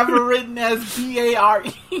literally have it written as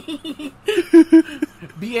B-A-R-E.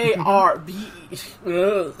 B-A-R-B.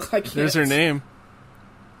 Ugh, I can't. There's her name.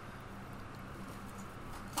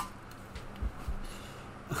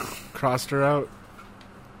 Crossed her out.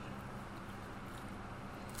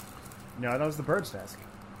 No, that was the bird's desk.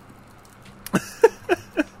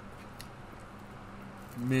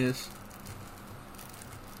 Miss.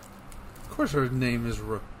 Of course her name is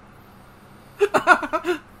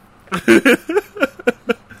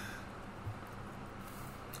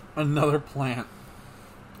Another plant.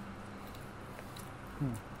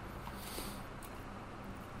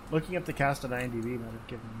 Looking up the cast on IMDb might have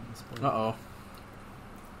given me this point. Uh-oh.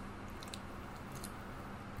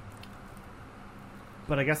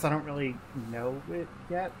 But I guess I don't really know it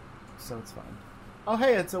yet, so it's fine. Oh,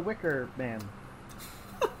 hey, it's a Wicker Man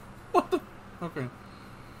Okay.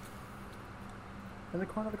 in the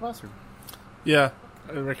corner of the classroom. Yeah,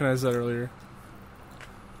 I recognized that earlier.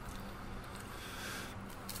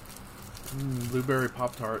 Blueberry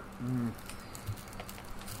Pop-Tart.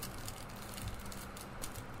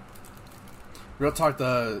 Real talk,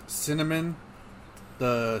 the cinnamon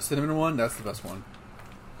one, that's the best one.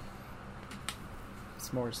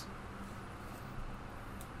 S'mores.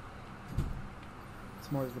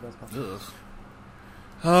 S'mores is the best part. Ugh.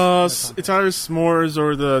 It's either s'mores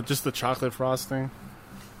or just the chocolate frosting.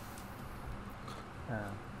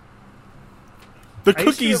 The I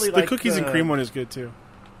used to cookies, really the like cookies and the- cream one is good too.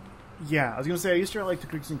 Yeah, I was gonna say I used to really like the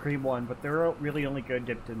cookies and cream one, but they're really only good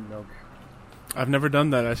dipped in milk. I've never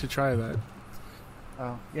done that. I should try that.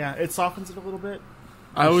 Oh, yeah, it softens it a little bit.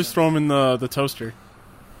 I always throw them in the toaster.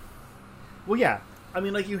 Well, yeah, I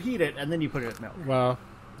mean, like you heat it and then you put it in milk. Wow.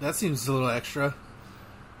 That seems a little extra.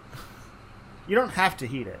 You don't have to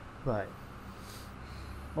heat it, but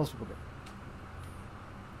most people do.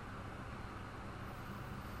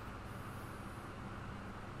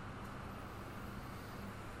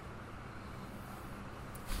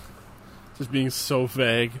 Just being so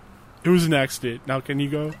vague. It was an accident. Now can you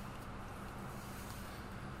go?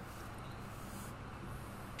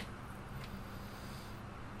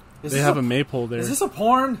 They have a maypole there. Is this a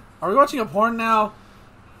porn? Are we watching a porn now?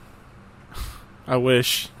 I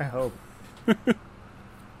wish. I hope.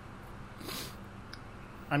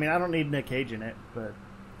 I mean, I don't need Nick Cage in it, but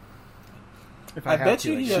if I have bet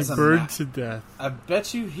to, you he She has a burned to death. I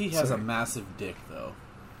bet you he has Sorry. a massive dick, though.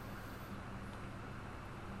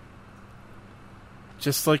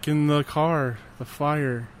 Just like in the car, the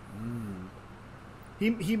fire.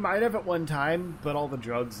 He might have at one time, but all the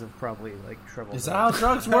drugs have probably like troubled. Is him. that how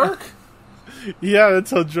drugs work? Yeah, that's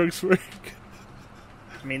how drugs work.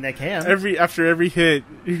 I mean, they can. After every hit,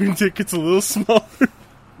 your dick gets a little smaller.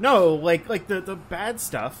 No, like the bad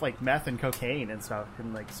stuff, like meth and cocaine and stuff,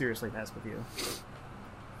 can like seriously mess with you.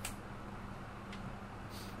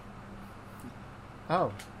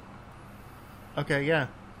 Oh. Okay, yeah.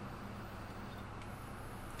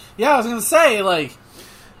 Yeah, I was gonna say, like,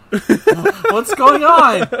 what's going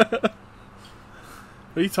on? What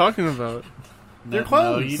are you talking about? They're No,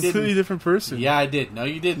 clones. you Completely didn't. different person. Yeah, I did. No,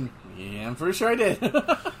 you didn't. Yeah, I'm pretty sure I did.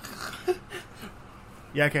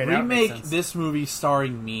 Yeah, okay, now it makes Remake sense. this movie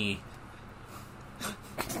starring me.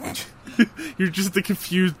 You're just the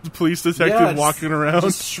confused police detective Yeah, walking around.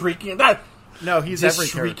 just shrieking. That No, he's just every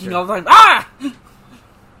shrieking character. all the time. Ah!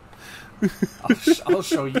 I'll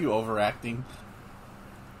show you overacting.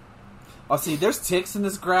 Oh, see, there's ticks in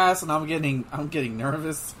this grass, and I'm getting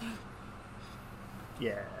nervous.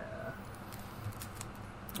 Yeah.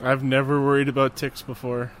 I've never worried about ticks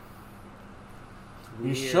before. You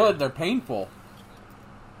Weird. should. They're painful.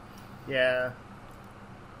 Yeah.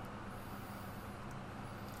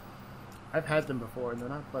 I've had them before, and they're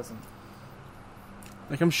not pleasant.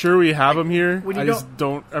 Like, I'm sure we have them here. when you I just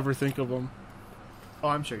don't ever think of them. Oh,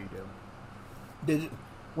 I'm sure you do. Did it,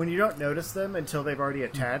 When you don't notice them until they've already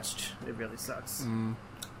attached, it really sucks.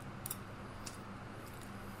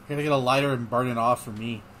 gotta get a lighter and burn it off for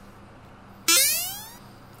me.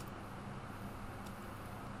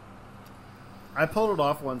 I pulled it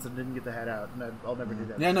off once and didn't get the head out, and I'll never do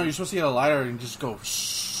that. Yeah, no, you're supposed to get a lighter and just go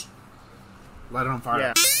shh. Light it on fire.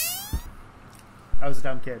 Yeah. I was a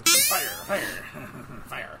dumb kid. Fire,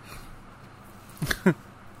 fire.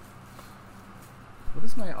 What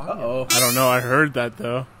is my audio? Uh-oh. I don't know. I heard that,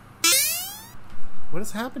 though. What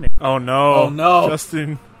is happening? Oh, no. Oh, no.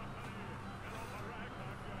 Justin.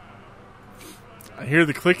 I hear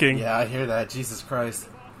the clicking. Yeah, I hear that. Jesus Christ.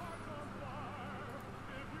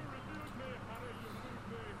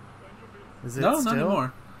 Is it No, still? not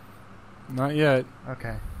anymore. Not yet.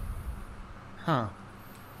 Okay. Huh.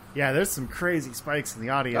 Yeah, there's some crazy spikes in the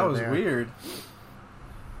audio That was there. weird.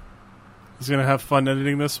 He's going to have fun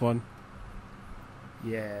editing this one.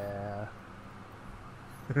 Yeah.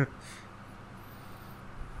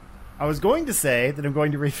 I was going to say that I'm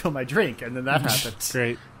going to refill my drink, and then that happened.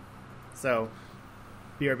 Great. So,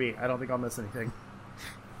 BRB, I don't think I'll miss anything.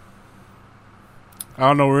 I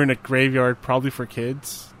don't know. We're in a graveyard, probably for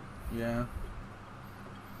kids. Yeah.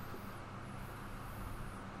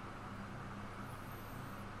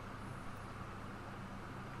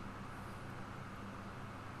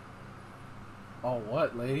 Oh,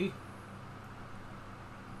 what, lady?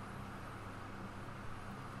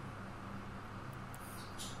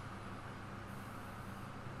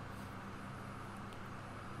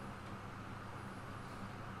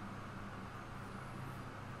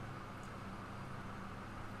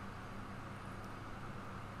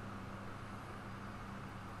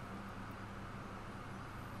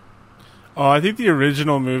 Oh, I think the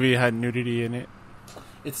original movie had nudity in it.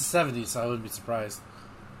 It's the 70s, so I wouldn't be surprised.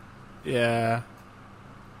 Yeah.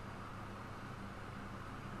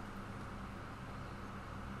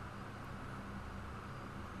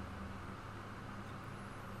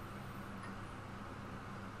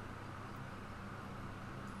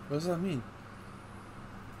 What does that mean?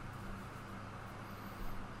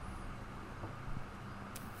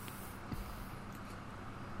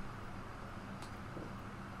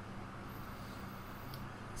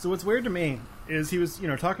 So what's weird to me is he was,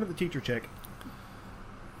 talking to the teacher chick,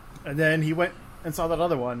 and then he went and saw that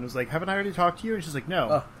other one and was like, haven't I already talked to you? And she's like, no.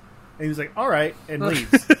 Oh. And he was like, all right, and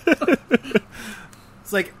leaves.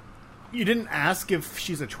 It's like, you didn't ask if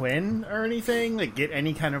she's a twin or anything, like get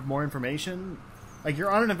any kind of more information. Like, you're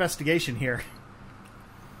on an investigation here.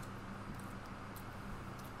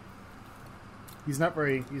 He's not a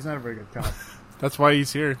very good cop. That's why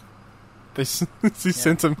he's here. They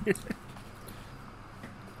sent him here.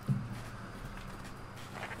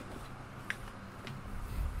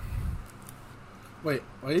 Wait,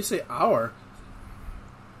 why do you say our?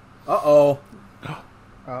 Uh-oh.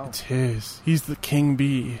 Oh. It's his. He's the king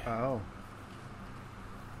bee. Oh.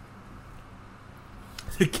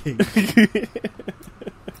 The king.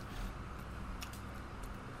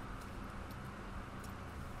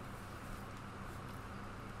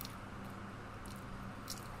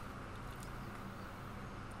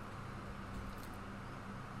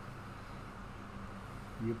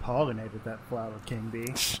 You pollinated that flower, king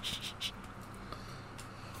bee.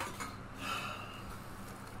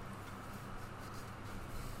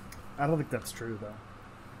 I don't think that's true, though.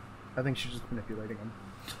 I think she's just manipulating him.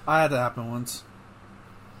 I had that happen once.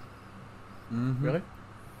 Really?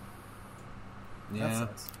 Yeah. That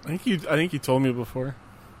sucks. I think you told me before.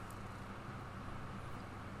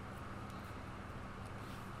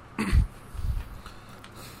 We've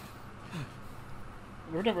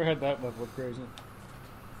never had that level of crazy.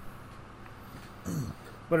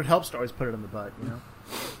 But it helps to always put it in the butt, you know?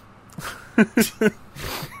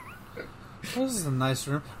 This is a nice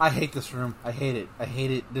room. I hate this room. I hate it. I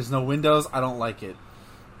hate it. There's no windows. I don't like it.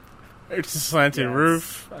 It's a slanted Yeah,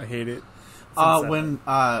 roof. I hate it. When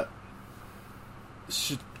last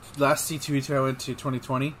C2E2 I went to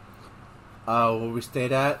 2020, where we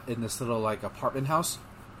stayed at in this little like apartment house.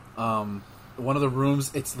 One of the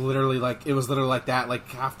rooms, it was literally like that. Like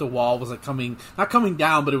half the wall was like not coming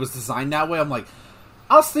down, but it was designed that way. I'm like,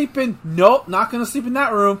 I'll sleep in. Nope, not gonna sleep in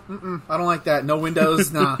that room. I don't like that. No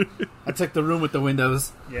windows. Nah. I took the room with the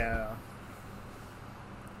windows. Yeah.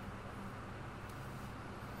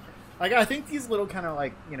 Like, I think these little kind of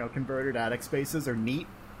like, you know, converted attic spaces are neat,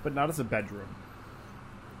 but not as a bedroom.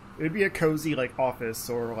 It would be a cozy like office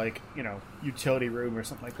or like, you know, utility room or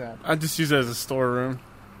something like that. I just use it as a storeroom.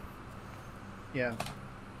 Yeah.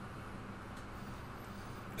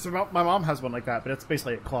 So my mom has one like that, but it's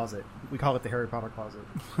basically a closet. We call it the Harry Potter closet.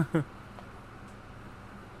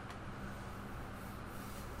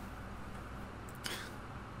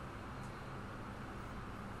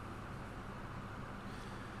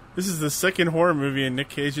 This is the second horror movie in Nick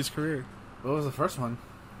Cage's career. What was the first one?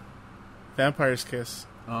 Vampire's Kiss.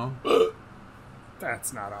 Oh.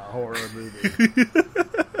 That's not a horror movie.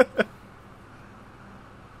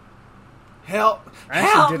 Help! I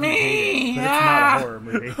actually Help didn't me! hate it, but it's not a horror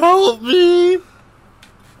movie. Help me!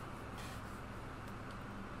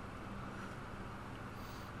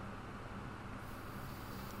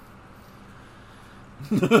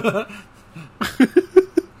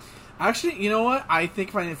 Actually, you know what? I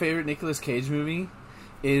think my favorite Nicolas Cage movie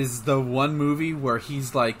is the one movie where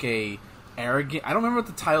he's like a arrogant... I don't remember what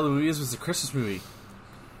the title of the movie is. It was a Christmas movie.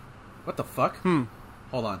 What the fuck?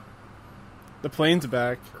 Hold on. The plane's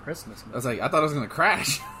back. Christmas movie. I was like, I thought it was going to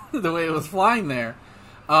crash the way it was flying there.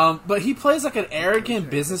 But he plays like an arrogant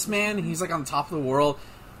businessman. He's like on top of the world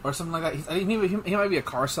or something like that. I think he might be a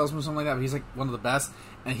car salesman or something like that, but he's like one of the best.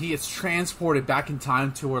 And he gets transported back in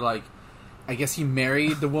time to where, like, I guess he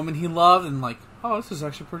married the woman he loved and like, oh, this is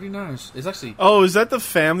actually pretty nice. It's actually... Oh, is that the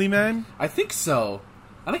Family Man? I think so.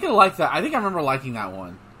 I think I like that. I think I remember liking that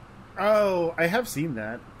one. Oh, I have seen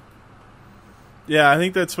that. Yeah, I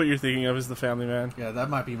think that's what you're thinking of, is the Family Man. Yeah, that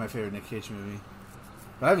might be my favorite Nick Cage movie.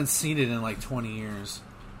 But I haven't seen it in like 20 years.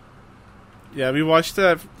 Yeah, we watched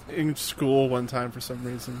that in school one time for some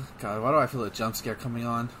reason. God, why do I feel a jump scare coming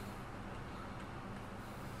on?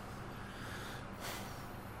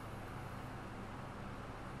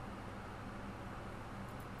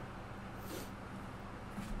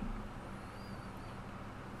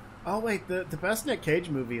 Oh wait, the best Nick Cage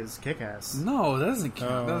movie is Kick-Ass. No, that doesn't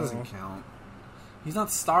count. Oh. That doesn't count. He's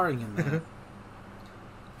not starring in that.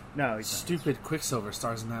 No, he's Stupid Quicksilver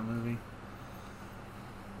stars in that movie.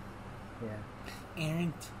 not. Yeah.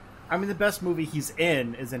 And I mean, the best movie he's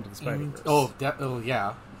in is Into the Spider-Verse. oh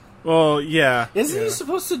yeah. Well, yeah. Isn't he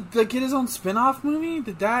supposed to like, get his own spin-off movie?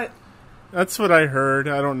 Did that? That's what I heard.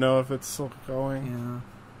 I don't know if it's still going.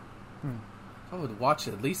 Yeah. I would watch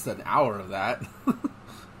at least an hour of that.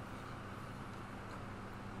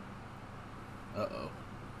 Uh-oh.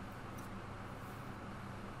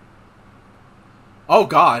 Oh,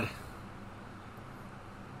 God.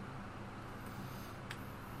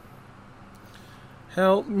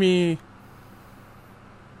 Help me.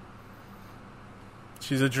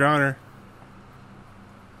 She's a drowner.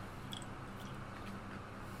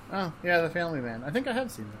 Oh, yeah, The Family Man. I think I have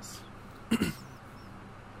seen this. It's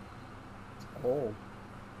old.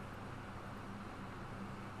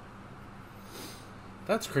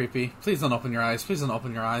 That's creepy. Please don't open your eyes. Please don't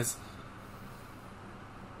open your eyes.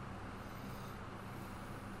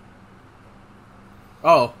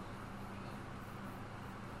 Oh.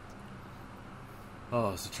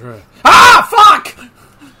 Oh, it's a trip. Ah, fuck!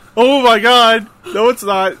 Oh my god! No, it's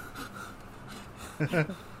not.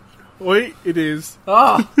 Wait, it is.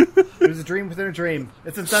 Oh, It was a dream within a dream.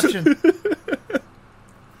 It's Inception.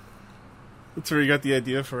 That's where you got the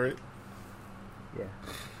idea for it. Yeah.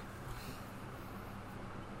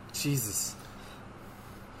 Jesus.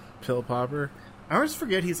 Pill popper. I always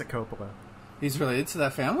forget he's a Coppola. He's related to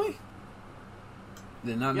that family?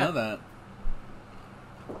 Did not know that.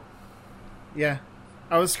 Yeah.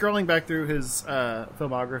 I was scrolling back through his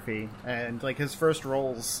filmography, and like his first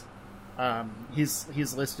roles, he's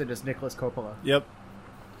listed as Nicholas Coppola. Yep.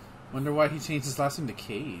 Wonder why he changed his last name to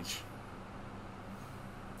Cage.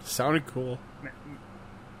 Sounded cool.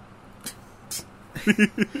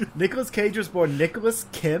 Nicolas Cage was born Nicholas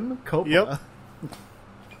Kim Coppola.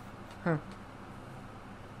 Yep.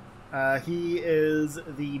 He is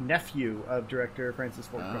the nephew of director Francis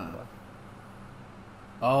Ford Coppola.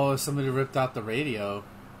 Oh, somebody ripped out the radio.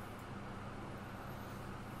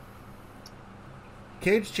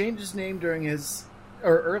 Cage changed his name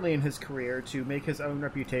early in his career to make his own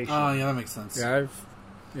reputation. Oh, yeah, that makes sense. I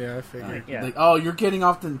figured. Yeah. Like, oh, you're getting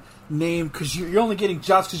off the name because you're only getting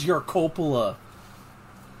jobs because you're a Coppola.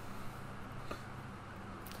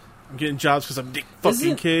 I'm getting jobs because I'm Nick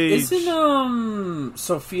fucking Cage. Isn't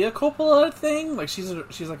Sophia Coppola a thing? Like she's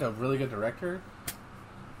like a really good director.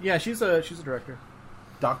 Yeah, she's a director.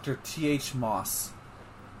 Dr. T.H. Moss.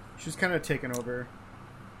 She's kind of taken over.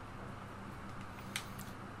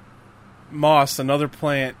 Moss, another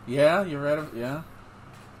plant. Yeah, you're right. Yeah.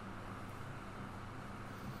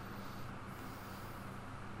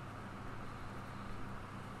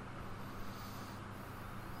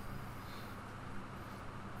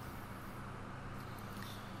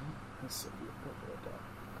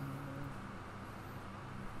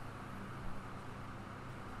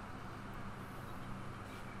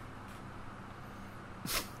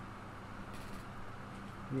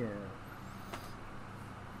 Yeah.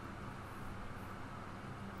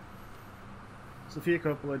 Sophia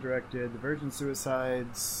Coppola directed The Virgin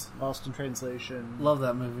Suicides, Lost in Translation, Love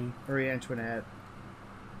that movie. Marie Antoinette,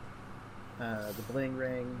 The Bling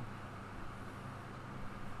Ring,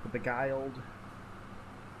 The Beguiled.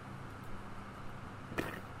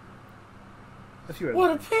 A few What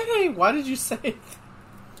a others. pity! Why did you say it?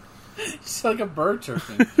 You sound like a bird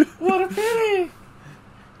chirping. What a pity!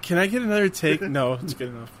 Can I get another take? No, it's good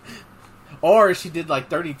enough. Or she did like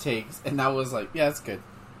 30 takes, and that was like, yeah, it's good.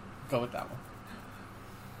 Go with that one.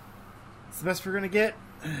 It's the best we're gonna get.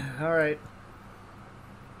 All right.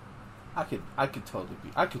 I could totally be.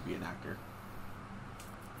 I could be an actor.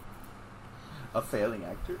 A failing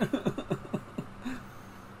actor.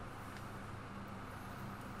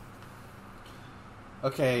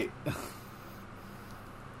 Okay.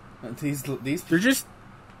 These They're just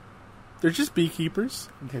beekeepers.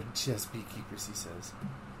 they're just beekeepers, he says.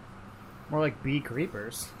 More like bee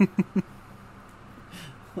creepers.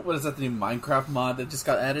 What is that, the new Minecraft mod that just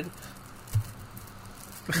got added?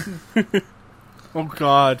 Oh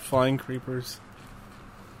god, flying creepers.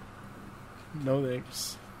 No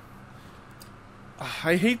thanks.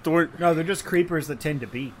 I hate door No, they're just creepers that tend to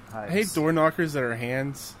beat hives. I hate door knockers that are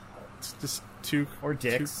hands. It's just too Or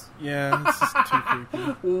dicks. yeah, it's just too creepy.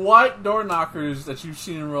 What door knockers that you've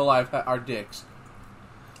seen in real life are dicks?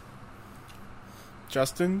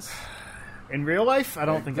 Justin's? In real life, I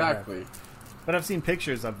don't think I have. Exactly. But I've seen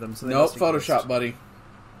pictures of them. So they Nope, must exist. Photoshop, buddy.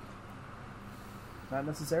 Not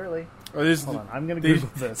necessarily. Or there's Hold on, I'm gonna they- Google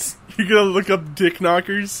this. You're gonna look up dick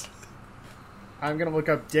knockers? I'm gonna look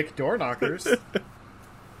up dick door knockers.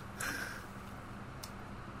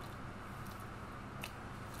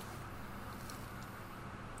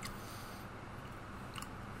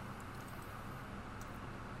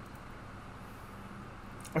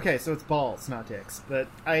 Okay, so it's balls, not dicks, but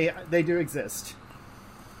they do exist.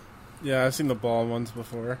 Yeah, I've seen the ball ones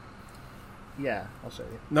before. Yeah, I'll show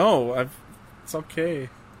you. No, it's okay.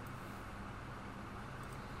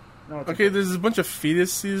 No, it's Okay, there's a bunch of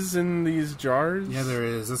fetuses in these jars. Yeah, there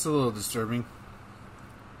is. That's a little disturbing.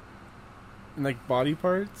 And like body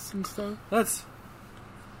parts and stuff. That's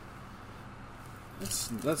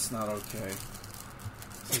not okay.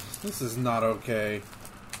 This is not okay.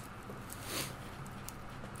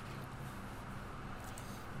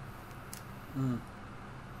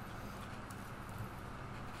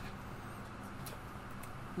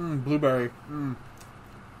 Blueberry.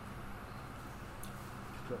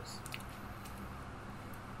 gross.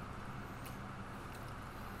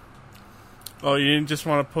 Oh, you didn't just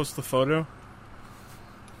want to post the photo?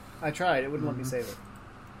 I tried. It wouldn't let me save it.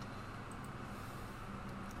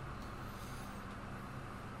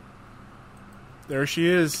 There she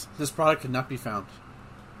is. This product could not be found.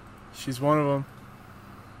 She's one of them.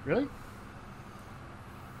 Really?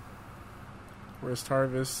 Where's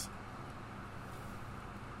Tarvis?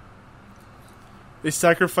 They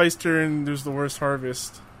sacrificed her and there's the worst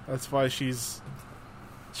harvest. That's why she's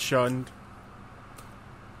shunned.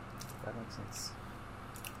 That makes sense.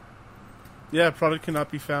 Yeah, product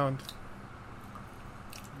cannot be found.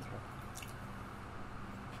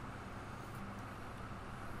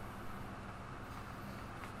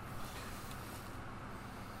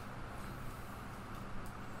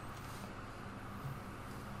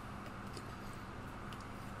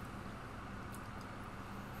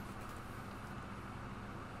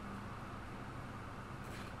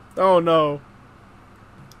 Oh no.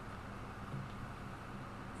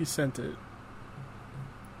 He sent it.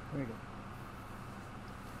 There you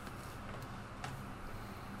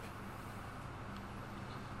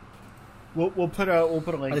go. We'll put a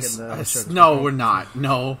link in the show description. No, we're not.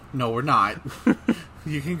 No, we're not.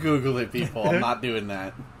 You can Google it, people. I'm not doing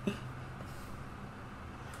that.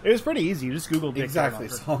 It was pretty easy. You just Googled Dick Exactly,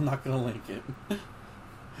 Turnover. so I'm not going to link it.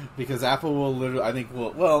 Because Apple will literally, I think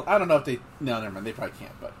will, well, I don't know if they, no, never mind, they probably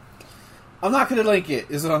can't, but I'm not going to link it,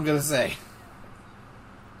 is what I'm going to say.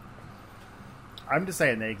 I'm just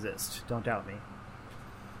saying they exist. Don't doubt me.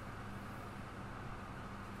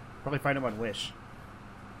 Probably find them on Wish.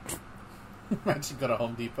 Imagine go to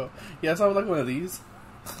Home Depot. Yes, I would like one of these.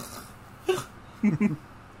 It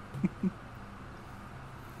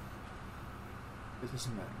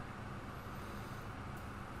doesn't matter.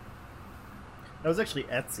 That was actually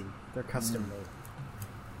Etsy. They're custom made.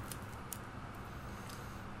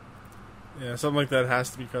 Yeah, something like that has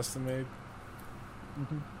to be custom made.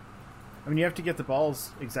 Mm-hmm. I mean, you have to get the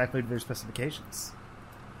balls exactly to their specifications.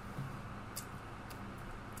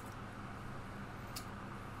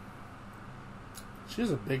 She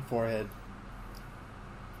has a big forehead.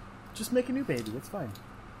 Just make a new baby. It's fine.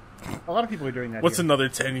 A lot of people are doing that. What's here. another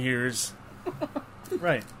 10 years?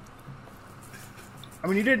 Right. I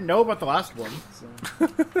mean, you didn't know about the last one. So.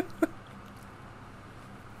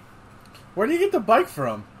 Where do you get the bike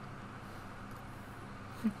from?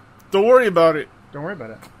 Don't worry about it. Don't worry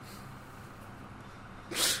about it.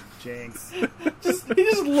 Jinx. He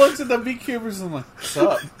just looks at the beekeepers and like, what's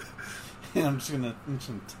up? And I'm just gonna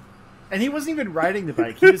And he wasn't even riding the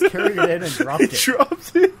bike. He just carried it in and dropped it.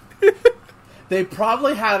 Dropped it. They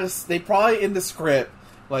probably had they probably in the script,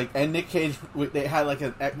 like, and Nick Cage, they had like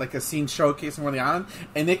a scene showcasing where the island,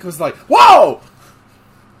 and Nick was like, "Whoa!"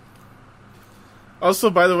 Also,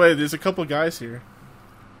 by the way, there's a couple guys here.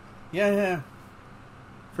 Yeah.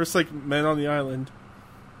 First, like, men on the island.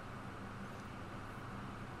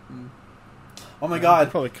 Oh my god!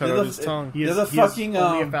 Probably cut out his tongue. They're the fucking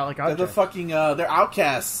only a phallic they're the object. fucking they're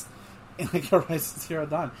outcasts in like a Rise of Zero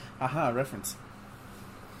Dawn. Aha, reference.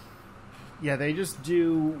 Yeah, they just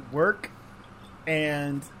do work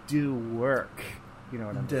and do work. You know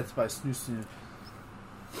what I mean? Death by Snoo.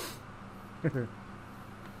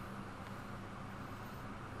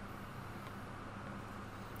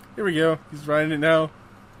 Here we go. He's riding it now.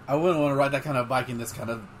 I wouldn't want to ride that kind of bike in this kind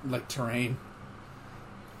of like terrain.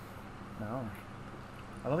 No.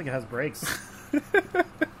 I don't think it has brakes.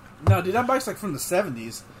 No, dude, that bike's like from the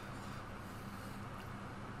 70s.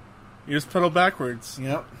 You just pedal backwards.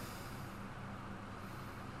 Yep.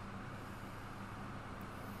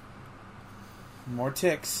 More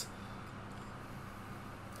ticks.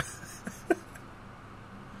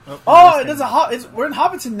 Oh, there's we're in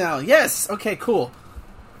Hobbiton now. Yes. Okay, cool.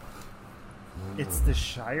 It's the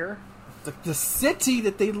Shire? The city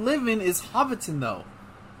that they live in is Hobbiton, though.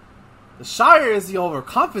 The Shire is the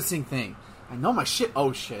all-encompassing thing. I know my shit.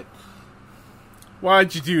 Oh, shit.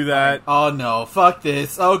 Why'd you do that? Oh, no. Fuck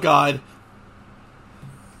this. Oh, God.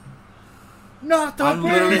 Not the I'm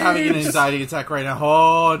literally bees! having an anxiety attack right now.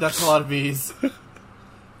 Oh, that's a lot of bees.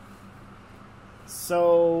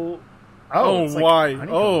 So... Oh, it's like why?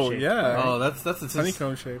 honeycomb Oh, shaped, yeah. right? Oh, that's a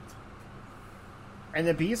Honeycomb shaped. And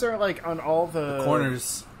the bees are like on all the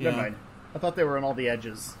corners. Never Yeah. mind. I thought they were on all the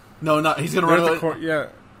edges. No, not. He's gonna They're at roll. the yeah.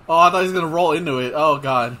 Oh, I thought he was gonna roll into it. Oh,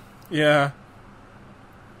 God. Yeah.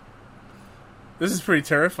 This is pretty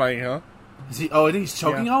terrifying, huh? Is he? Oh, I think he's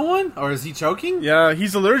choking on one, or is he choking? Yeah,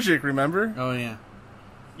 he's allergic, remember? Oh, yeah.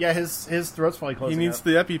 Yeah, his throat's probably He closing needs up.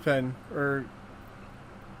 the EpiPen. Or...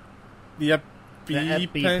 The The EpiPen?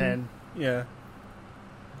 EpiPen. Yeah.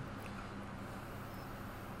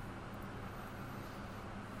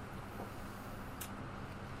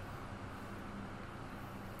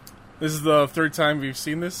 This is the third time we've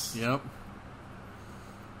seen this. Yep.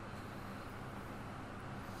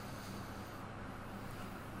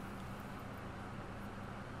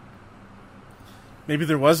 Maybe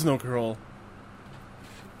there was no girl.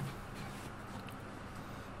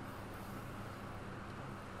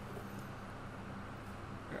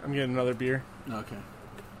 I'm getting another beer. Okay.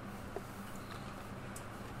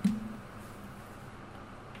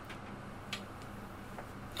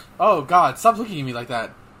 Oh, God, stop looking at me like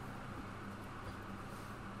that.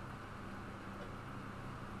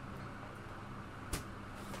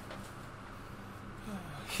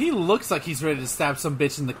 He looks like he's ready to stab some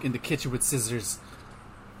bitch in the kitchen with scissors.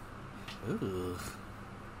 Ugh.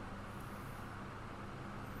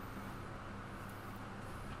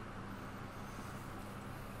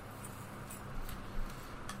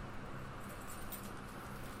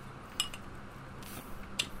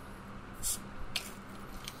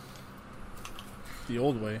 The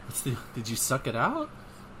old way. Did you suck it out?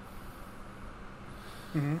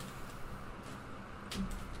 Mm-hmm.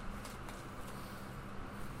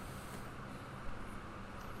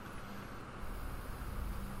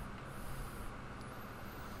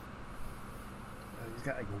 He's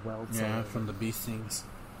got like welds. Yeah, from the bee stings.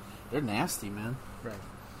 They're nasty, man. Right.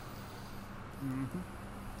 Mm-hmm.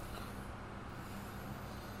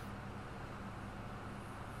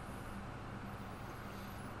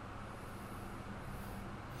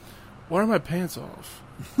 Why are my pants off?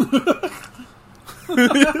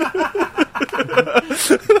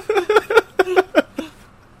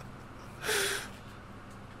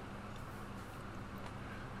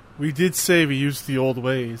 We did say we used the old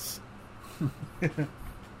ways.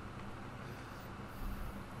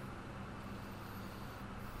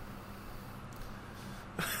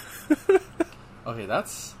 Okay, that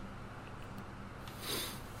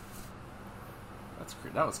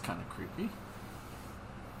was kind of creepy.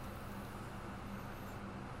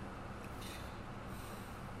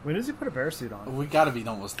 When does he put a bear suit on? We gotta be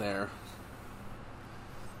almost there.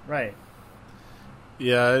 Right.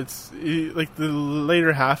 Yeah, it's like the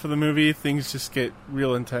later half of the movie, things just get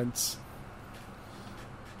real intense.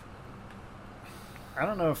 I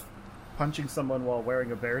don't know if punching someone while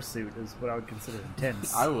wearing a bear suit is what I would consider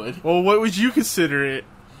intense. I would. Well, what would you consider it?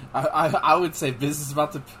 I would say business is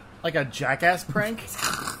about to... Like a jackass prank?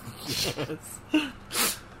 Yes.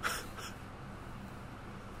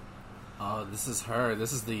 Oh, this is her.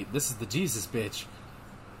 This is the Jesus bitch.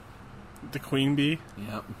 The queen bee?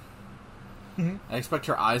 Yep. Mm-hmm. I expect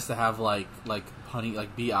her eyes to have like honey,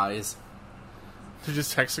 like bee eyes. They're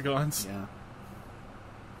just hexagons? Yeah.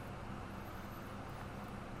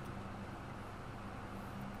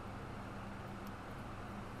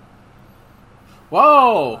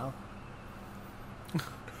 Whoa! Wow.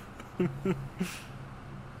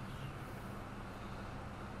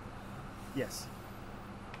 Yes.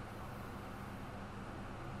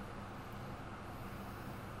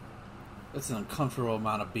 That's an uncomfortable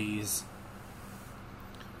amount of bees.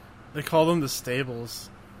 They call them the stables.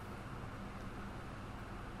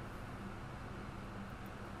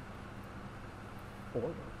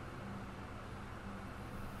 Horrible.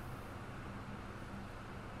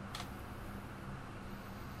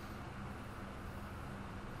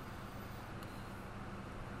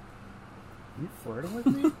 You flirting with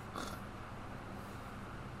me?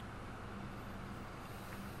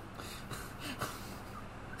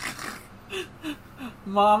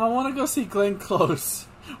 Mom, I want to go see Glenn Close.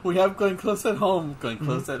 We have Glenn Close at home. Glenn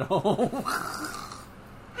Close at home.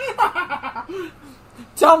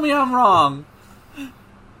 Tell me I'm wrong.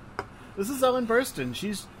 This is Ellen Burstyn.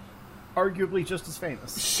 She's arguably just as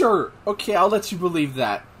famous. Sure. Okay, I'll let you believe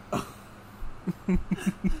that.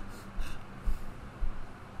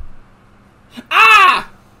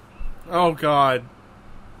 Ah! Oh, God.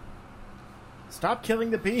 Stop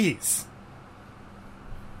killing the bees.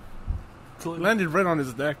 Landed right on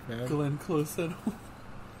his neck, man. Glenn Close at home.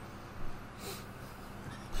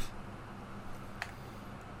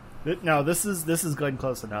 No, this is Glenn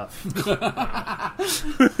Close enough.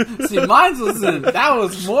 See, mine wasn't. That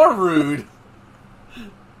was more rude.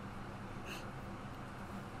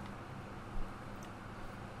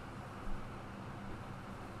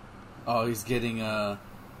 Oh, he's getting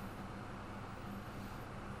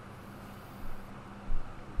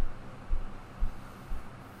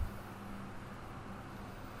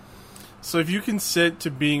So if you consent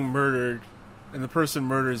to being murdered and the person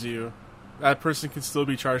murders you, that person can still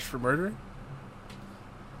be charged for murder?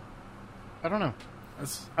 I don't know.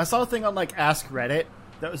 That's... I saw a thing on like Ask Reddit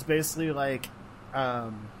that was basically like,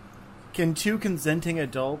 can two consenting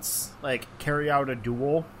adults like carry out a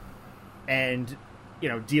duel and, you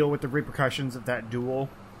know, deal with the repercussions of that duel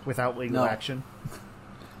without legal No. action?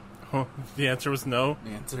 Oh, the answer was no.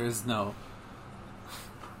 The answer is no.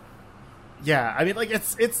 Yeah, I mean, like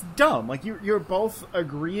it's dumb. Like you're both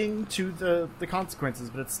agreeing to the consequences,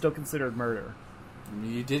 but it's still considered murder.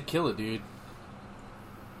 You did kill it, dude.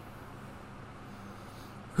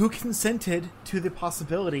 Who consented to the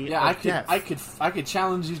possibility Yeah, of death? I could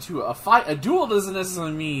challenge you to a fight. A duel doesn't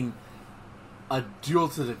necessarily mean a duel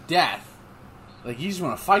to the death. Like, you just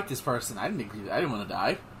want to fight this person. I didn't want to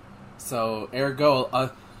die. So, ergo,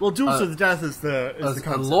 Well, duels to the death is the a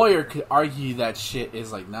concept. lawyer could argue that shit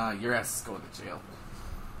is like, nah, your ass is going to jail.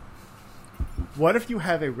 What if you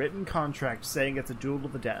have a written contract saying it's a duel to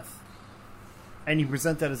the death, and you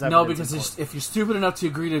present that as evidence? No, because if you're stupid enough to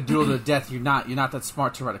agree to a duel to the death, you're not that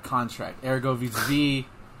smart to write a contract. Ergo, vis-a-vis,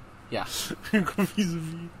 yeah.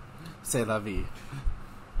 C'est la vie.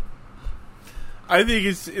 I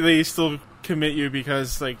think they still commit you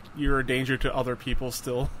because like you're a danger to other people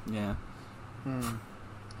still. Yeah.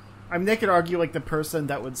 I mean, they could argue like the person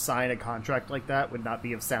that would sign a contract like that would not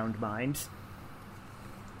be of sound mind.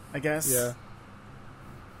 I guess. Yeah.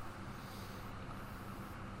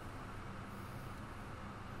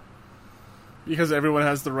 Because everyone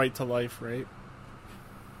has the right to life, right?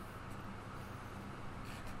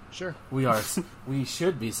 Sure. We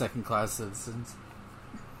should be second-class citizens.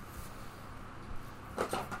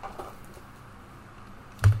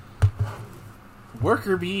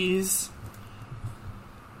 Worker bees.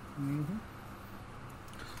 Mm-hmm.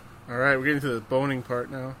 All right, we're getting to the boning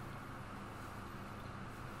part now.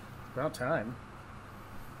 About time.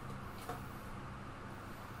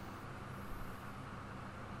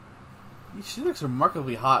 She looks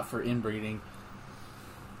remarkably hot for inbreeding.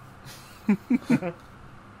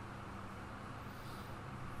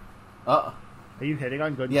 Are you hitting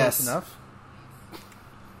on good Yes. close enough?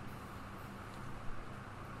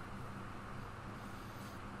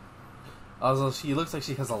 Although she looks like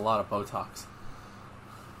she has a lot of Botox.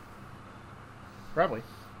 Probably.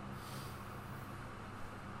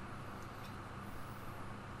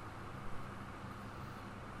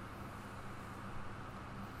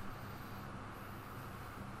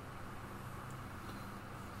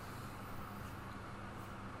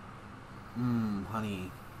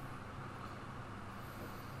 Honey.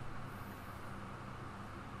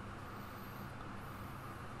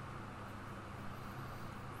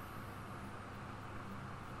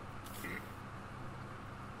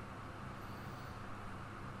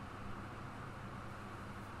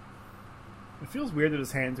 It feels weird that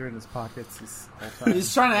his hands are in his pockets this whole time.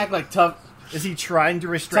 He's trying to act like tough Is he trying to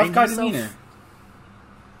restrain guy himself? demeanor.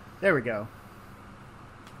 There we go.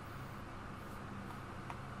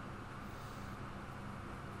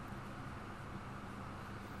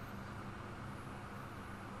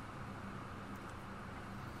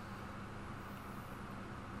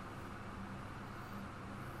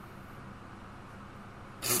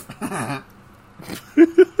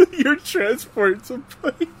 Your transport's a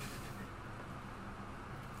bike.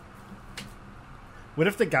 What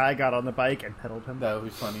if the guy got on the bike and pedaled him? That would be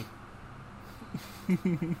funny.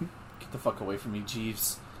 Get the fuck away from me,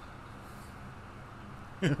 Jeeves.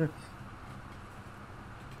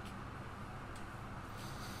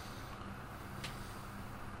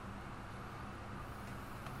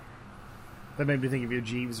 That made me think of your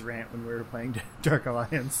Jeeves rant when we were playing Dark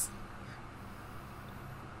Alliance.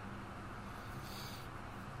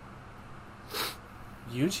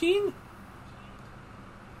 Eugene?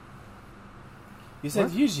 You said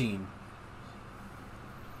What? Eugene.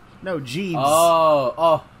 No, Jeeves.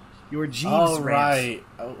 Oh. Your Jeeves Oh, rant.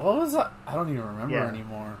 right. What was that? I don't even remember Yeah.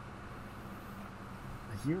 anymore.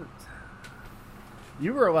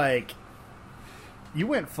 You were like... You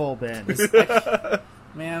went full bend.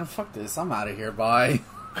 Man, fuck this. I'm out of here. Bye.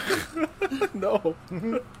 No.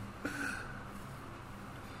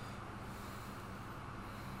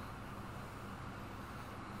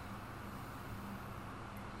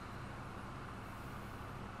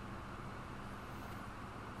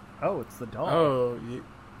 Oh, it's the dog. Oh,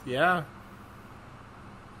 yeah.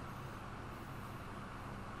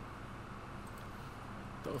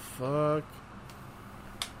 The fuck?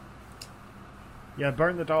 Yeah,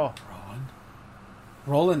 burn the doll.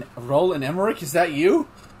 Roland Emmerich, is that you?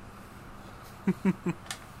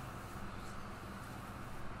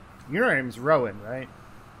 Your name's Rowan, right?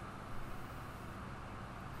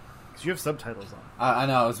 Because you have subtitles on. I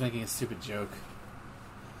know, I was making a stupid joke.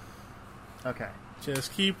 Okay.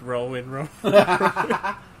 Just keep rolling. Rowan,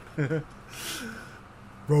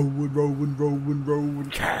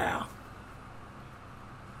 cow.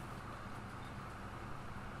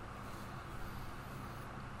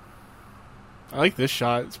 I like this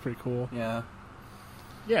shot. It's pretty cool. Yeah.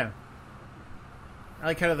 Yeah. I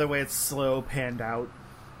like kind of the way it's slow, panned out.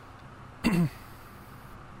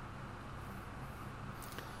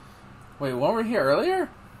 Wait, weren't we here earlier?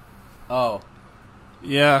 Oh.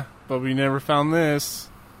 Yeah, but we never found this.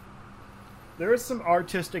 There is some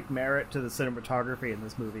artistic merit to the cinematography in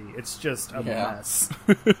this movie. It's just a Yeah. mess.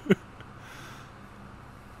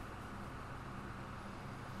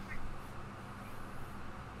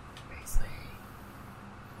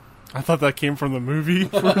 I thought that came from the movie.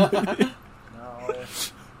 No.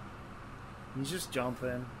 He's just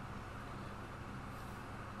jumping.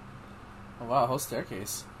 Oh wow, whole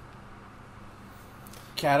staircase.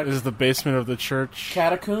 This is the basement of the church.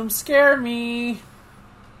 Catacombs scare me.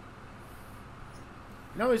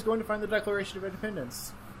 No, he's going to find the Declaration of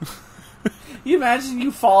Independence. You imagine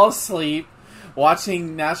you fall asleep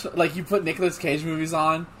watching national, like you put Nicolas Cage movies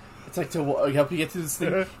on. It's like to help you get through this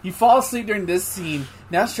thing. You fall asleep during this scene.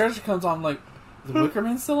 National Treasure comes on. I'm like, is the Wicker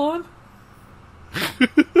Man still on? I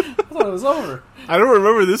thought it was over. I don't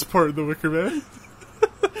remember this part of the Wicker Man.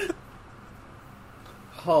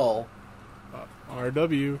 Hull.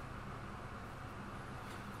 RW.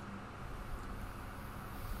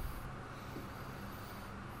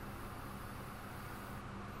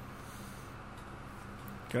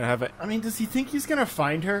 Gonna have it. I mean, does he think he's going to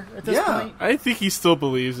find her at this point? I think he still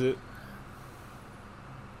believes it.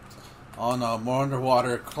 Oh no, more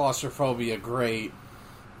underwater claustrophobia. Great.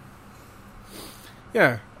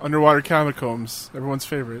 Yeah, underwater catacombs. Everyone's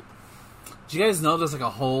favorite. Do you guys know there's like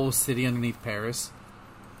a whole city underneath Paris?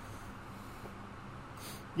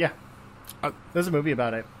 Yeah. There's a movie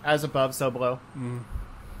about it. As above, so below. Mm.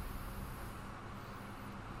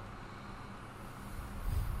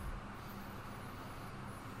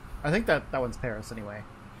 I think that one's Paris anyway.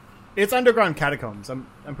 It's underground catacombs. I'm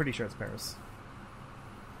pretty sure it's Paris.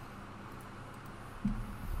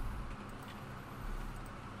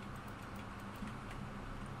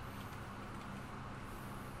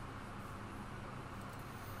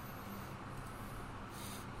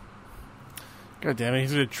 God damn it,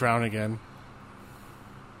 he's gonna drown again.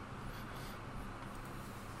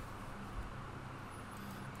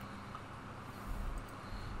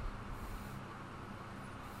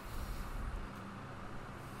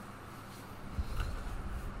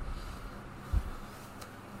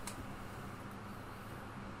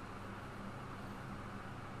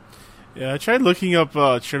 Yeah, I tried looking up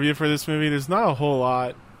trivia for this movie. There's not a whole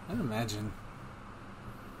lot. I can imagine.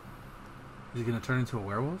 Is he gonna turn into a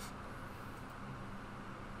werewolf?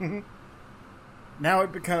 Now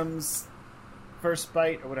it becomes First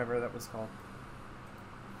Bite or whatever that was called.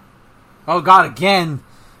 Oh God, again!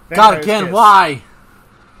 Vampire's God, again! Kiss. Why?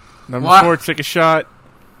 Number What? 4, take a shot.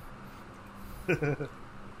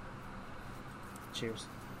 Cheers.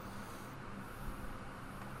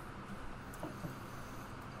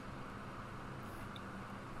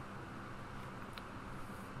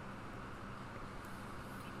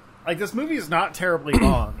 Like, this movie is not terribly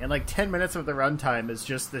long, and like 10 minutes of the runtime is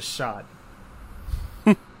just this shot.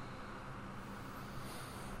 I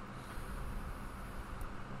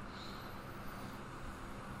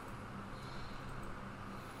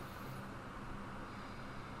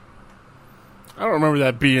don't remember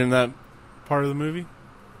that being that part of the movie.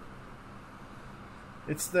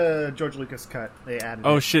 It's the George Lucas cut. They added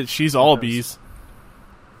Oh it. shit, she's all bees.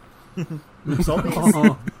 It's all these.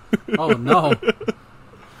 Oh no!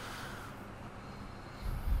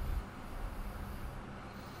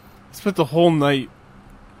 I spent the whole night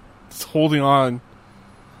just holding on.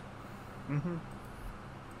 Mm-hmm.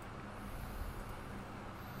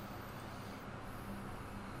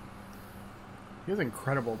 He has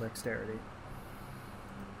incredible dexterity.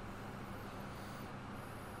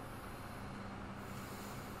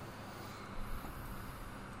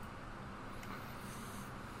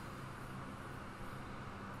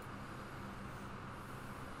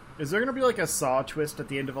 Is there going to be like a Saw twist at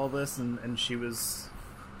the end of all this, and she was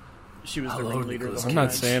the Hello, ringleader? Nicolas the I'm whole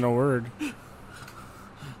not time? saying a word.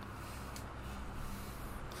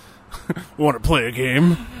 Want to play a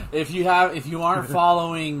game? If you aren't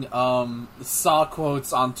following Saw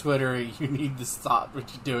quotes on Twitter, you need to stop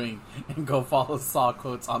what you're doing and go follow Saw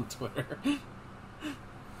quotes on Twitter.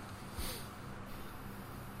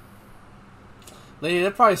 Lady,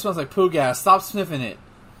 that probably smells like poo gas. Stop sniffing it.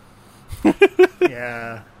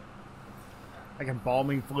 Yeah. Like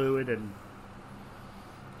embalming fluid and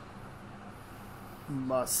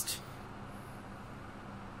must.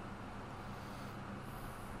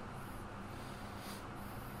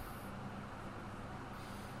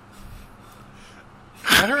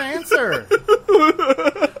 Let her answer.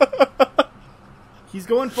 He's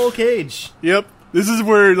going full cage. Yep. This is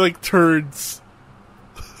where, like, turds.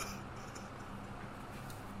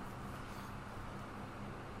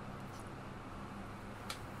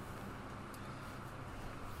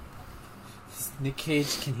 Nick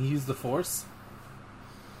Cage, can he use the Force?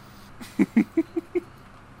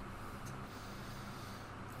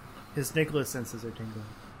 His Nicholas senses are tingling.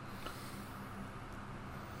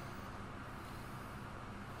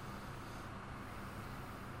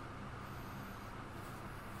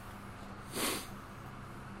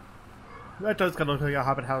 That does kind of look like a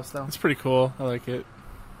Hobbit house, though. It's pretty cool. I like it.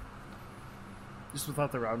 Just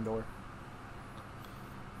without the round door.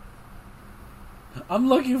 I'm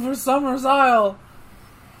looking for Summer's Isle.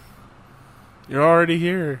 You're already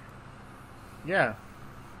here. Yeah.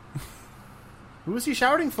 Who is he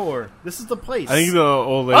shouting for? This is the place. I think the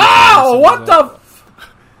old lady. Oh, what the?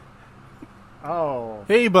 Oh.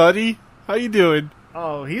 Hey, buddy. How you doing?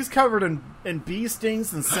 Oh, he's covered in bee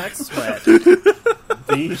stings and sex sweat.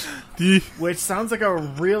 Which sounds like a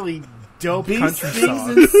really dope Bee country stings song.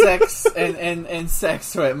 and sex and sex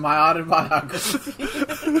sweat. My autobiography.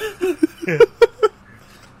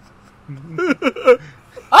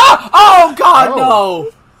 Oh God, no!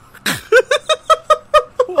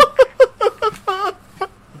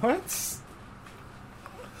 What?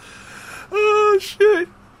 Oh, shit.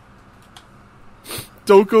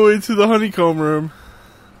 Don't go into the honeycomb room.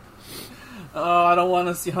 Oh, I don't want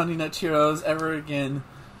to see Honey Nut Cheerios ever again.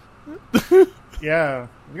 Yeah.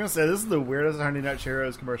 I'm gonna say, this is the weirdest Honey Nut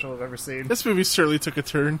Cheerios commercial I've ever seen. This movie certainly took a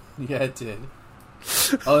turn. Yeah, it did.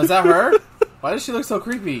 Oh, is that her? Why does she look so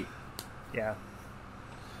creepy? Yeah.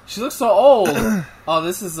 She looks so old. Oh,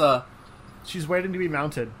 this is She's waiting to be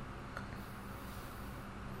mounted.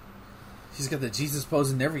 She's got the Jesus pose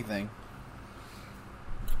and everything.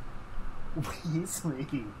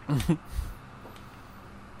 Weasley.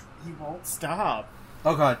 He won't stop.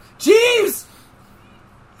 Oh God, Jeeves!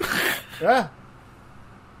 Yeah.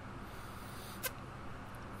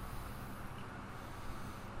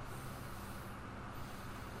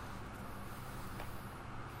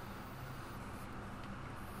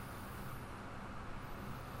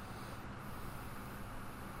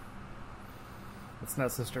 It's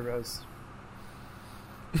not Sister Rose.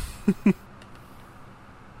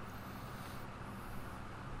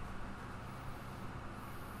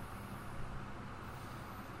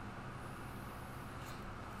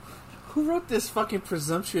 Who wrote this fucking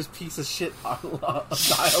presumptuous piece of shit dialogue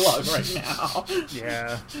right now?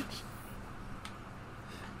 Yeah.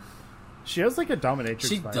 She has like a dominatrix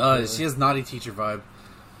She vibe, does. really. She has naughty teacher vibe.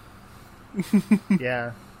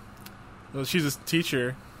 Yeah. Well, she's a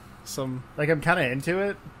teacher. Like, I'm kind of into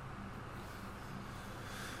it.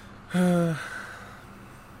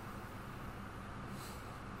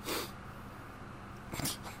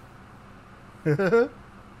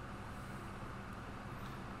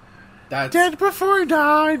 That's Dead before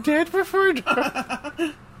die. Dead before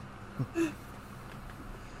die.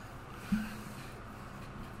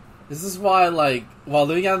 This is why, like, while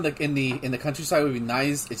living out in the countryside would be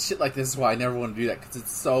nice. It's shit like this is why I never want to do that because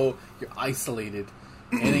it's so you're isolated.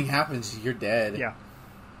 Anything happens, you're dead. Yeah.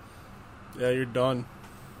 Yeah, you're done.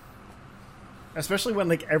 Especially when,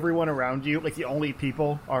 like, everyone around you, like, the only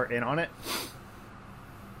people are in on it.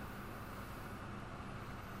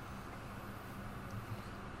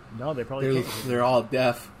 No, they probably can't. They're all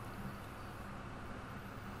deaf.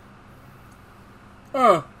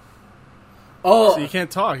 Oh. So you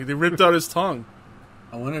can't talk. They ripped out his tongue.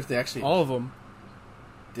 I wonder if they actually All of them.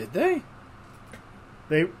 did. They?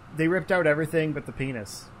 They ripped out everything but the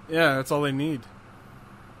penis. Yeah, that's all they need.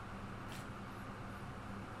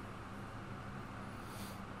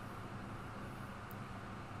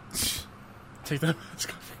 Take that mask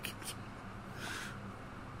off.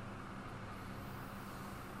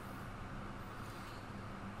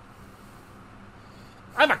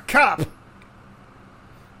 I'm a cop!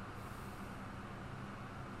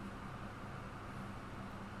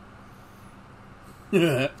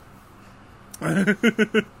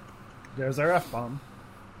 There's our F-bomb.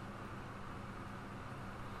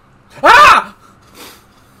 Ah!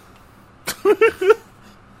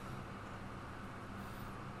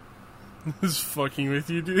 Who's fucking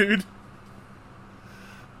with you, dude?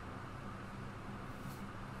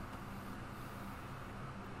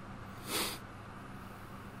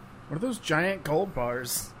 What are those giant gold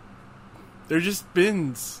bars? They're just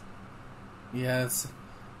bins. Yes.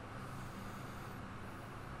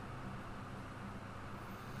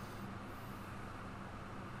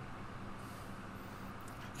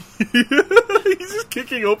 He's just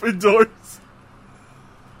kicking open doors.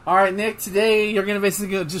 All right, Nick. Today you're gonna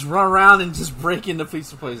basically just run around and just break into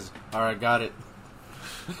pizza places. All right, got it.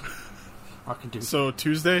 I can do So,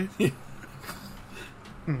 Tuesday?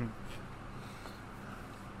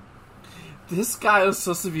 This guy was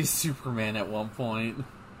supposed to be Superman at one point.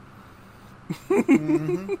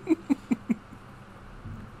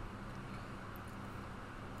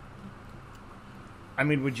 I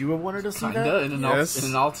mean, would you have wanted to see Kinda that? in Yes.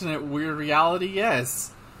 an alternate weird reality.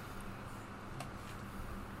 Yes.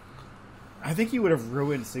 I think you would have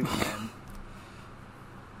ruined Superman.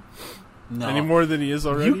 No. Any more than he is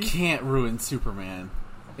already? You can't ruin Superman.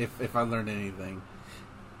 if I learned anything.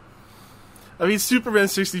 I mean, Superman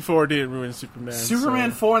 64 didn't ruin Superman.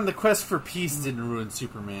 Superman so. 4 and the Quest for Peace didn't ruin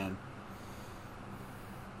Superman.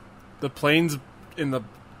 The plane's in the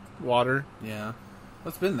water. Yeah.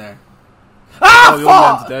 What's been there? Oh, the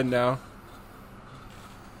old man's dead now.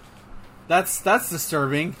 That's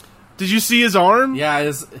disturbing. Did you see his arm?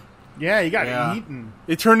 Yeah, Yeah, he got eaten.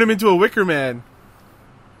 It turned him into a Wicker Man.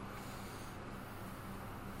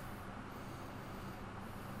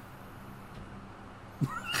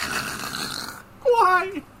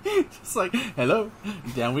 why? Just like, hello,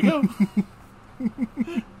 down we go.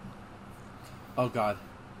 Oh God.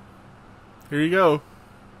 Here you go.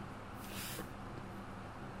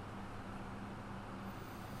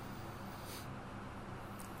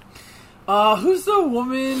 Who's the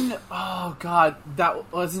woman? Oh God,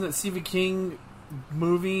 that wasn't it. Stephen King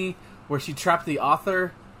movie where she trapped the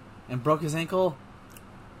author and broke his ankle.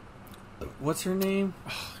 What's her name?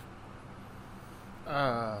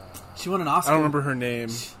 She won an Oscar. I don't remember her name.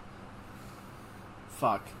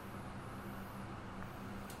 Fuck.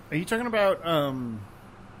 Are you talking about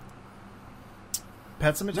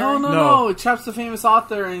Pet Sematary? No. It traps the famous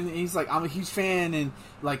author, and he's like, I'm a huge fan, and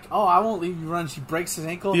like, oh, I won't leave you run. She breaks his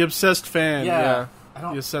ankle. The Obsessed Fan. Yeah. The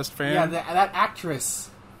Obsessed Fan. Yeah, that actress.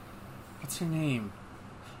 What's her name?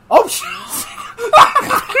 Oh,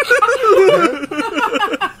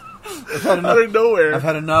 Out of nowhere. I've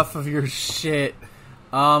had enough of your shit.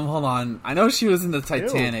 Hold on. I know she was in the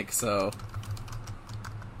Titanic, so.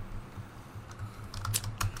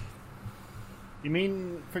 You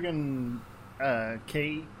mean friggin'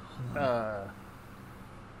 Kate?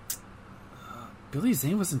 Billy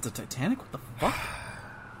Zane was in the Titanic? What the fuck?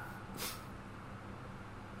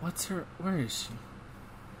 What's her... Where is she?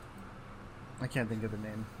 I can't think of the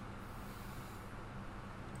name.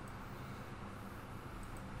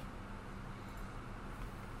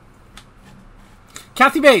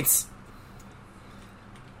 Kathy Bates!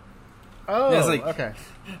 Oh, Yeah, it's like- okay.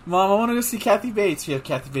 Mom, I want to go see Kathy Bates. We have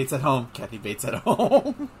Kathy Bates at home. Kathy Bates at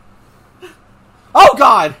home. Oh,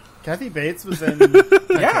 God! Kathy Bates was in Titanic?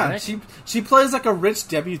 Yeah, she plays like a rich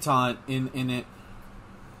debutante in it.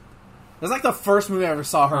 That's like the first movie I ever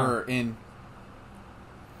saw her in.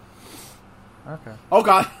 Okay. Oh,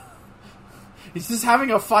 God. He's just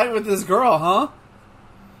having a fight with this girl, huh?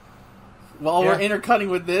 While we're intercutting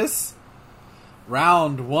with this.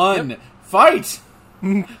 Round 1. Fight!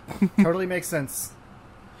 Totally makes sense.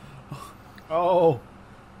 Oh.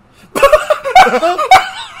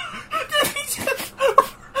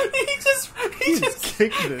 He just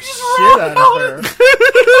kicked the shit out of her.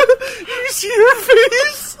 You see her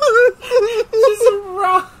face?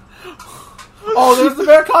 Oh, there's the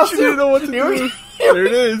bear costume. She didn't know what to do. There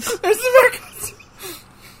it is. There's the bear costume.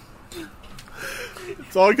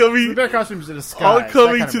 It's all coming. The bear costume's in a disguise. All That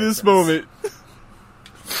coming kinda to makes this sense. moment.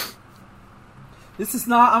 This is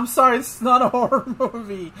not... I'm sorry, this is not a horror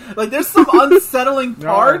movie. Like, there's some unsettling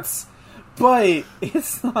parts, but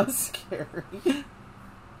it's not scary.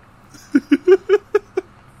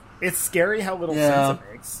 It's scary how little sense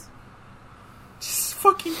it makes. Just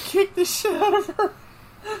fucking kick the shit out of her.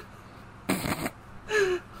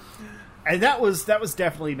 And that was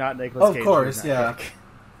definitely not Nicolas Cage. Of course, doing that yeah. kick.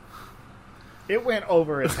 It went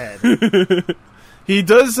over his head. He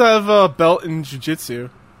does have a belt in jiu-jitsu.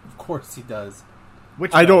 Of course he does.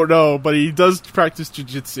 Which I belt? don't know, but he does practice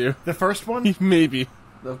jiu-jitsu. The first one? Maybe.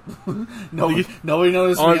 Nobody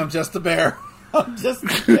knows me. I'm just a bear. I'm just a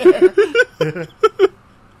bear.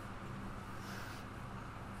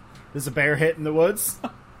 There's a bear hit in the woods?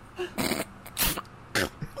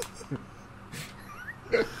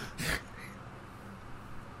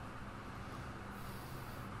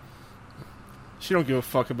 She don't give a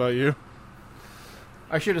fuck about you.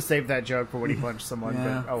 I should have saved that joke for when he punched someone,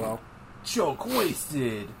 Yeah. but oh well. Joke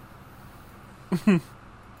wasted.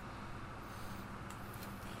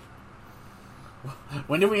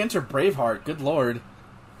 When did we enter Braveheart? Good lord.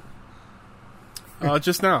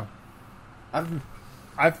 Just now.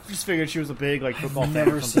 I've just figured she was a big football I've fan.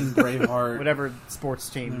 never or something. seen Braveheart. Whatever sports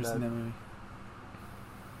team. Never seen that movie.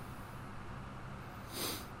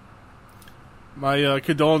 My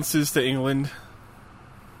condolences to England.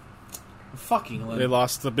 Fuck England. They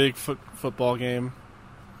lost the big football game.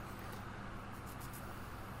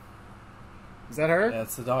 Is that her? Yeah,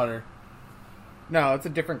 it's the daughter. No, it's a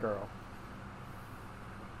different girl.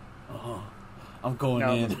 I'm going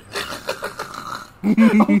No, in.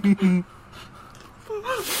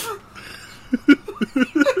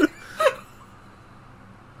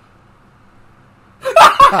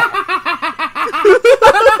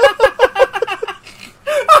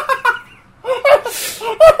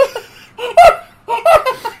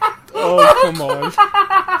 come on.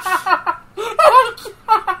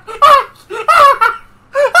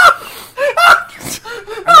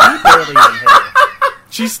 I mean, he barely even hit her.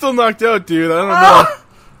 She's still knocked out, dude. I don't know.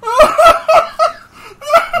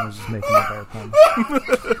 I was just making a bear pun.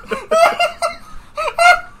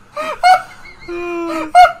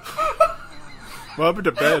 What happened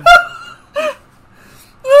to bed?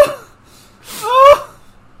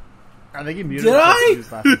 I think he muted Did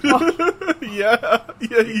himself I? when he was laughing.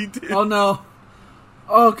 Yeah, you did. Oh no.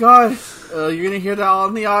 Oh god. You're gonna hear that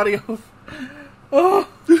on the audio. Oh.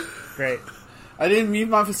 Great. I didn't mute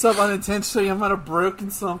myself unintentionally. I might have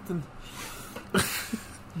broken something.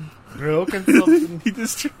 Broken something. He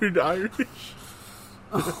just turned Irish.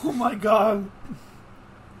 Oh my god.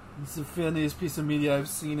 It's the funniest piece of media I've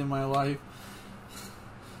seen in my life.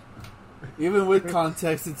 Even with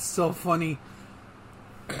context, it's so funny.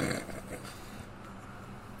 It's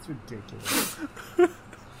ridiculous.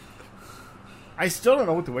 I still don't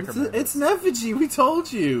know what the Wicker Man is. It's an effigy, we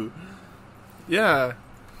told you. Yeah.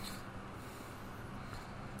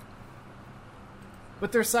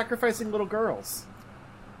 But they're sacrificing little girls.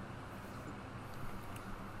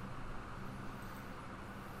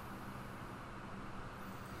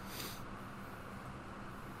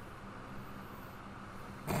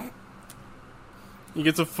 He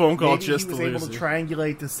gets a phone call Maybe just he was to able lose to you.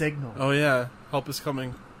 triangulate the signal. Oh yeah, help is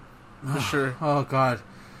coming. For sure. Oh god.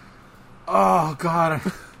 Oh god.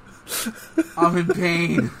 I'm in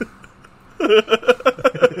pain.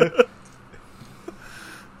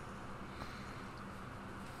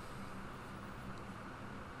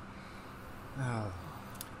 Oh,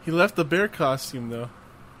 He left the bear costume though.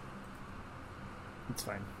 it's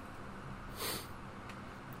fine.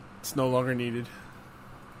 It's no longer needed.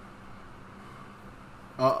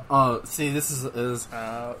 See, this is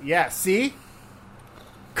Yeah, see?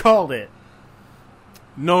 Called it.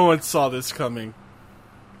 No one saw this coming.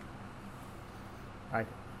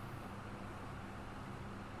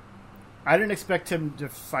 I didn't expect him to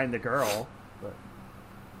find the girl, but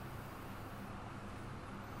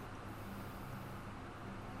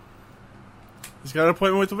He's got an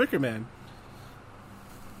appointment with the Wicker Man.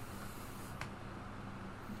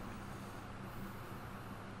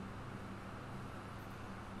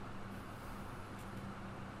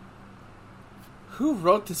 who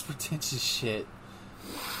wrote this pretentious shit?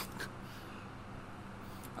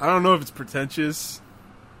 I don't know if it's pretentious.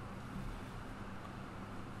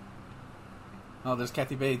 Oh, there's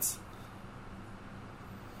Kathy Bates.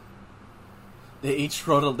 They each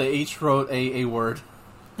wrote a word.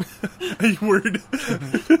 A word.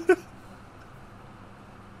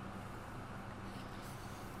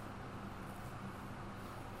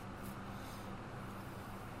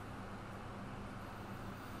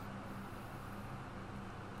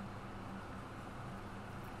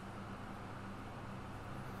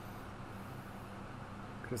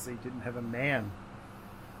 because they didn't have a man.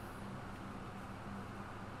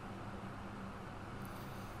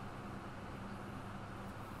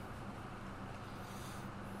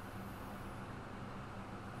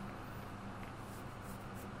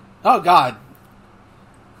 Oh god.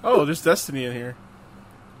 Oh, there's Destiny in here.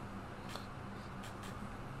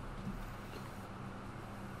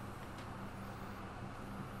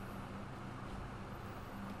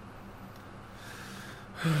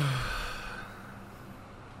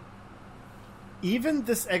 Even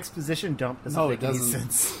this exposition dump doesn't No, make it any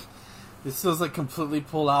doesn't. sense. This feels like completely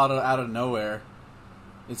pulled out of nowhere.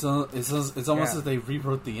 It's almost Yeah. as they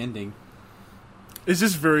rewrote the ending. It's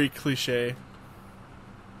just very cliche.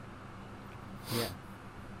 Yeah.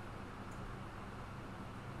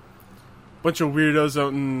 Bunch of weirdos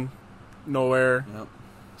out in nowhere, Yep.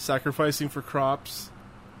 sacrificing for crops.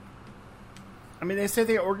 I mean, they say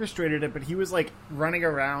they orchestrated it, but he was like running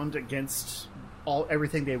around against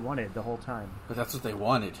everything they wanted the whole time. But that's what they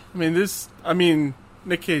wanted. I mean,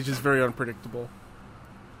 Nick Cage is very unpredictable.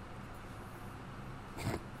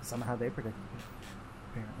 Somehow they predicted it,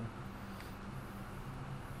 apparently.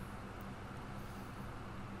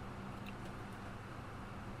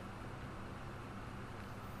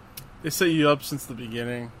 They set you up since the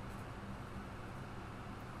beginning.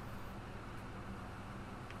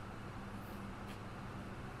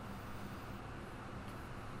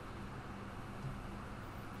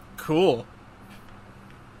 Cool.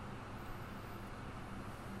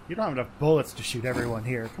 You don't have enough bullets to shoot everyone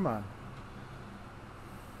here. Come on.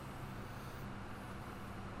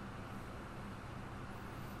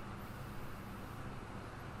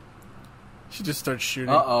 She just starts shooting.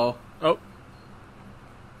 Uh-oh. Oh.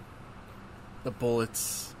 The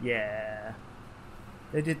bullets. Yeah.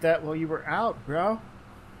 They did that while you were out, bro.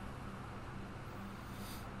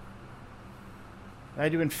 I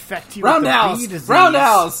had to infect you Roundhouse! with the bee disease.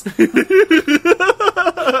 Roundhouse!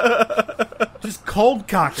 Just cold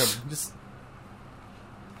cock him. Just...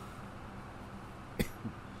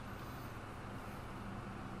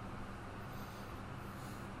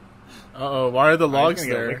 Uh-oh, why are the logs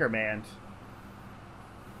there? there? Wicker Man.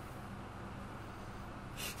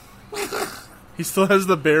 He still has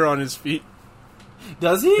the bear on his feet.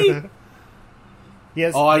 Does he? He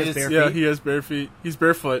has, Oh, I he has just- bare Yeah, feet. he has bare feet. He's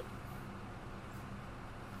barefoot.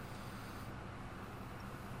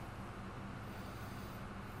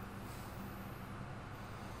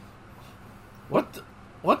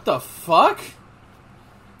 What the fuck?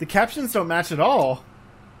 The captions don't match at all.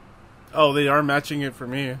 Oh, they are matching it for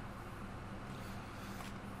me.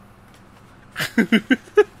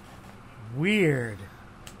 Weird.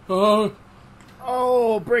 Oh,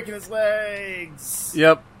 Oh, breaking his legs.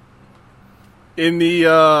 Yep. In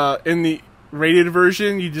the rated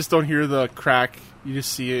version, you just don't hear the crack. You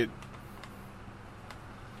just see it.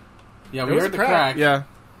 yeah, There we was heard a the crack. crack. Yeah.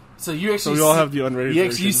 So you actually So we all see- have the unrated you version.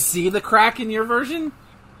 actually see the crack in your version?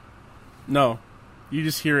 No. You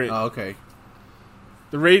just hear it. Oh, okay.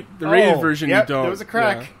 The rated version yep, you don't. there was a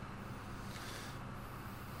crack. Yeah.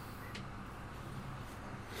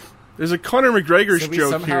 There's a Conor McGregor So we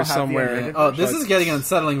joke somehow here have the somewhere. unrated- Oh, this is getting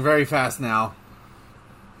unsettling very fast now.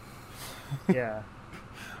 Yeah.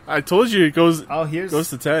 I told you it goes Oh, here's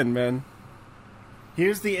to 10, man.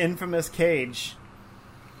 here's the infamous Cage.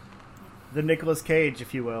 The Nicolas Cage,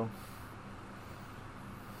 if you will.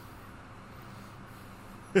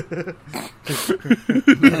 Man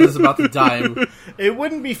is about to die. It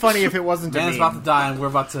wouldn't be funny if it wasn't a Man is meme. about to die, and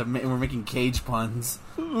we're making cage puns.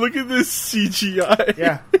 Look at this CGI.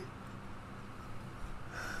 Yeah.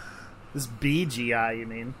 This BGI, you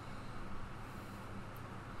mean?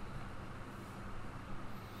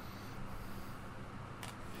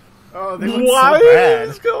 Oh, they look Why so bad.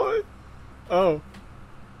 is going? Oh.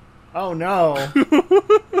 Oh no.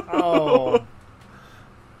 Oh.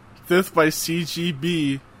 Death by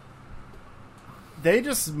CGB. They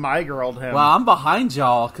just my girled him. Well, I'm behind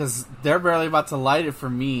y'all because they're barely about to light it for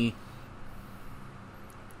me.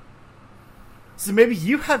 So maybe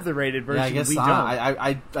you have the rated version. Yeah, I guess we not. don't.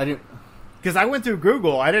 I didn't. Because I went through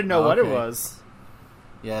Google. I didn't know Oh, what it okay. was.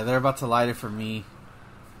 Yeah, they're about to light it for me.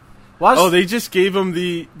 Watch. Oh, they just gave him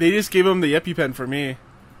the EpiPen for me.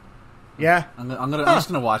 Yeah. I'm just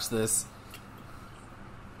gonna watch this.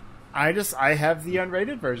 I have the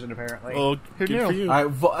unrated version apparently. Oh, Who good knew? for you. All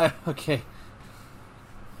right, okay.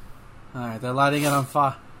 All right, they're lighting it on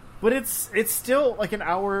fire. But it's still like an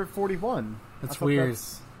hour 41. That's I thought weird.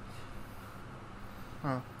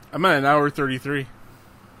 I'm at an hour 33.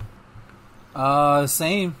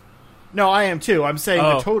 Same. No, I am too. I'm saying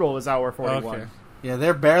Oh. the total is hour 41. Okay. Yeah,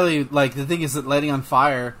 they're barely like the thing is that lighting on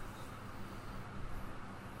fire.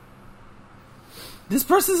 This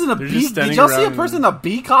person's in a They're bee. just Did standing y'all see a around person in a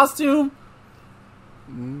bee costume?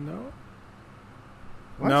 No.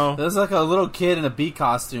 What? No. There's like a little kid in a bee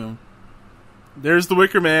costume. There's the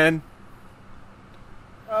Wicker Man,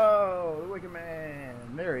 Oh, the Wicker Man.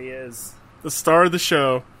 There he is. the star of the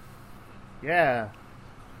show. Yeah.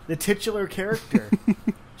 The titular character.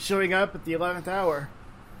 Showing up at the 11th hour.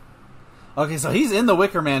 Okay, so he's in the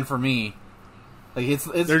Wicker Man for me. Like it's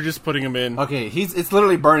They're just putting him in. okay. It's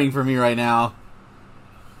literally burning for me right now.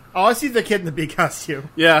 Oh, I see the kid in the bee costume.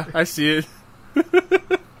 Yeah, I see it.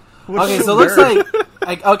 What's Okay, the so it looks word?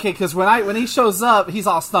 like okay, because when he shows up, he's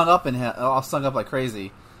all stung up like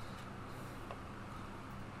crazy.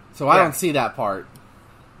 So I Yeah. don't see that part.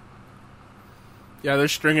 Yeah, they're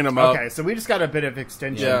stringing him up. Okay, so we just got a bit of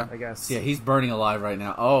extension, Yeah. I guess. Yeah, he's burning alive right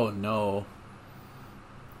now. Oh no.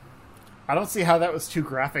 I don't see how that was too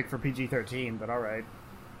graphic for PG-13, but alright.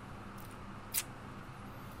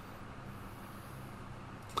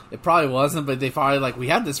 It probably wasn't, but they probably like we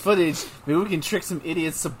have this footage. Maybe we can trick some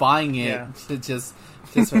idiots to buying it Yeah. to just.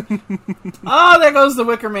 Oh, there goes the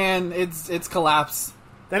Wicker Man. It's collapsed.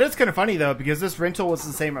 That is kind of funny, though, because this rental was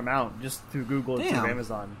the same amount, just through Google and Damn. through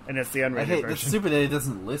Amazon. And it's the I unrated hate it's version. stupid that it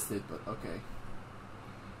doesn't list it, but okay.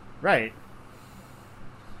 Right.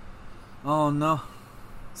 Oh no.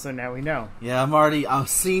 So now we know. Yeah, I'm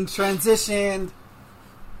seeing transitioned.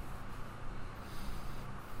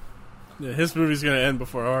 Yeah, his movie's gonna end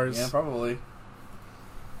before ours. Yeah, probably.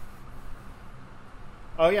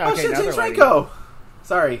 Oh, yeah, Oh okay, shit, now they're James lighting. Franco.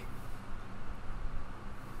 Sorry.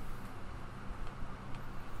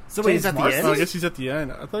 So wait, James is that the Marsden? Oh, I end? guess he's at the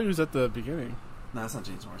end. I thought he was at the beginning. No, that's not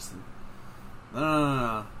James Marsden.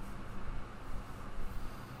 No.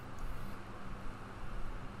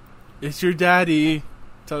 It's your daddy.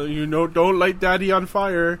 Telling you, no, don't light daddy on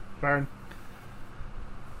fire. Burn.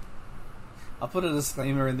 I'll put a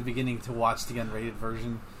disclaimer in the beginning to watch the unrated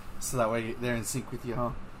version, so that way they're in sync with you,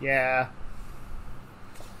 huh? Yeah.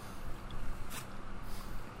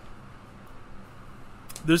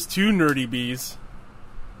 There's 2 nerdy bees.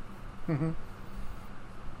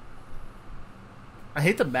 I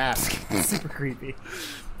hate the mask. It's super creepy.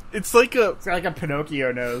 It's like a It's got like a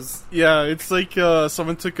Pinocchio nose. yeah. It's like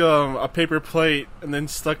someone took a paper plate and then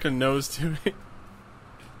stuck a nose to it.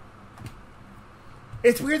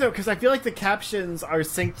 It's weird though because I feel like the captions are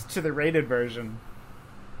synced to the rated version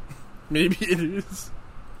Maybe it is.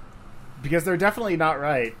 because they're definitely not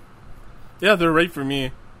right. Yeah, they're right for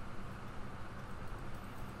me.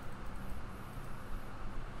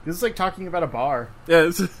 This is like talking about a bar, Yeah,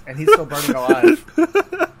 it's, and he's still burning alive.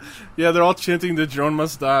 yeah. They're all chanting "The drone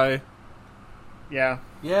must die." Yeah.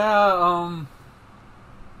 Yeah,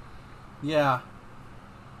 yeah.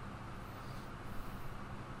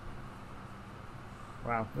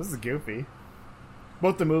 Wow, this is goofy.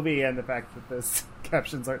 Both the movie and the fact that this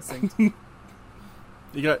captions aren't synced.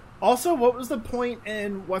 You got Also, what was the point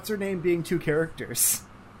in what's her name being 2 characters?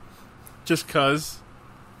 just cuz.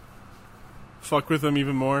 Fuck with them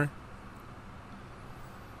even more.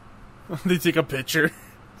 They take a picture.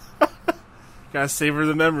 Gotta savor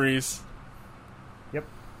the memories. Yep.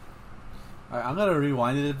 Alright, I'm gonna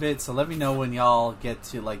rewind it a bit, so let me know when y'all get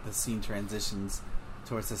to, like, the scene transitions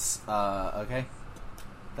towards this, okay?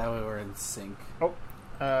 That way we're in sync. Oh.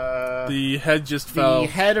 The head just The fell.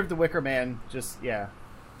 head of the Wicker Man just, yeah.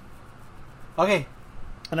 Okay,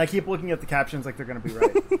 And I keep looking at the captions like they're going to be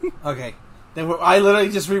right. okay. Then I literally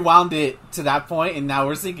just rewound it to that point, and now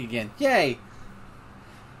we're syncing again. Yay!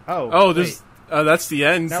 Oh, there's that's the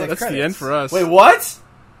end. Now it's That's the credits. end for us. Wait, what?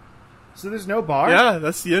 So there's no bar? Yeah,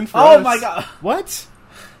 that's the end for Oh us. my god. What?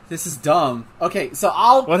 This is dumb. Okay, so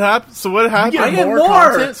I'll... What happened? So what happened? I get more!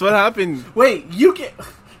 content? So what happened? Wait, you get...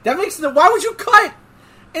 That makes the... Why would you cut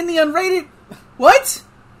in the unrated... What?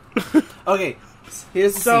 Okay,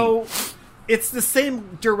 here's the So it's the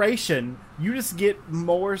same duration. You just get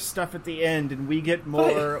more stuff at the end, and we get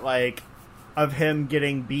more, like, of him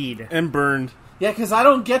getting bead. And burned. Yeah, because I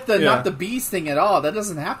don't get the Yeah. not the bees thing at all. That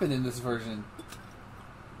doesn't happen in this version.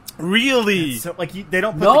 Really? So, like, they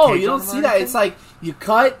don't put the No, cage you on don't him or see that. anything? It's like you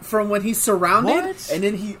cut from when he's surrounded, What? and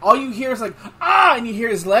then all you hear is like, ah, and you hear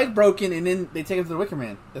his leg broken, and then they take him to the Wicker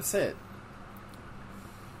Man. That's it.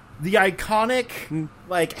 The iconic,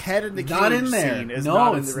 like, head in the cage Not in there. scene is No,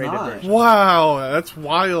 not in it's the rated not. version. Wow, that's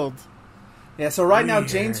wild. Yeah, so right now Weird.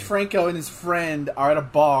 James Franco and his friend are at a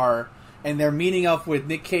bar, and they're meeting up with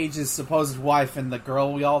Nick Cage's supposed wife and the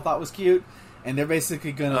girl we all thought was cute, and they're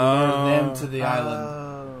basically going to lure them to the island.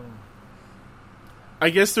 Oh. I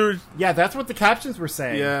guess they're Yeah, that's what the captions were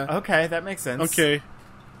saying. Yeah. Okay, that makes sense. okay.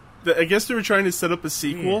 I guess they were trying to set up a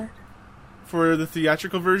sequel Weird. for the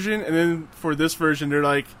theatrical version, and then for this version, they're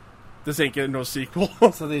like, "This ain't getting no sequel."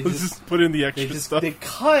 So they Let's just- just put in the They extra just stuff. they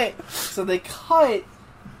cut. So they cut.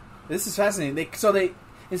 This is fascinating. They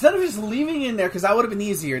instead of just leaving in there because that would have been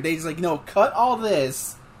easier. They just like no, cut all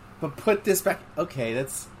this, but put this back. Okay,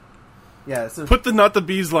 that's yeah. So Put the not the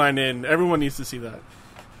bees line in. Everyone needs to see that.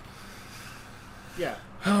 Yeah.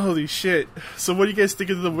 Holy shit! So what do you guys think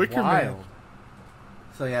of the Wicker Man? Wild.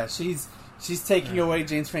 so yeah, she's taking away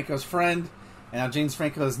James Franco's friend, and now James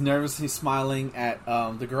Franco is nervously smiling at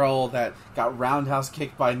the girl that got roundhouse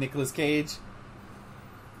kicked by Nicolas Cage.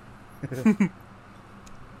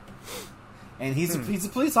 And he's a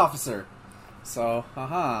police officer, so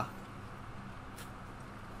I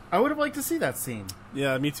would have liked to see that scene.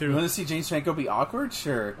 Yeah, me You too. want to see James Franco be awkward?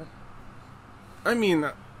 Sure. I mean,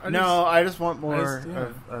 I just want more I just- yeah.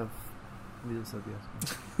 of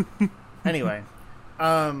Anyway,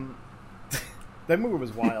 that movie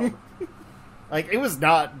was wild. Like, it was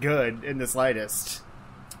not good in the slightest,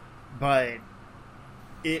 but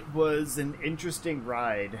it was an interesting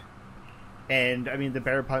ride. And I mean, the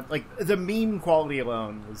bear punch, like the meme quality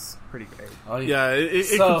alone, was pretty great. Oh yeah, it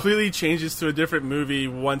So- completely changes to a different movie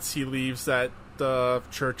once he leaves that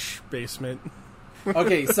church basement.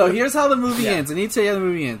 Okay, so here's how the movie ends. I need to tell you how the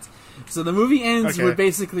movie ends. So the movie ends Okay. with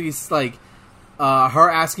basically like her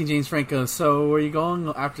asking James Franco, "So where are you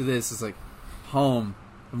going after this?" It's like home,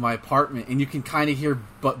 my apartment, and you can kind of hear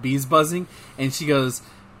bees buzzing. And she goes,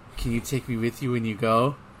 "Can you take me with you when you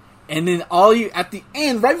go?" And then at the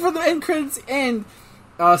end, right before the end credits end,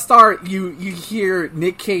 start, you hear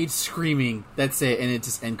Nick Cage screaming. That's it, and it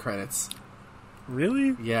just end credits.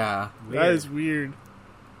 Really? Yeah. That is weird.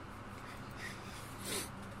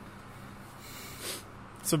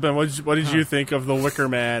 So Ben, what did you think of the Wicker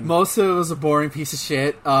Man? Most of it was a boring piece of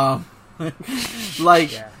shit.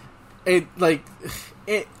 Like Yeah. it, like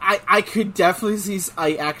I could definitely see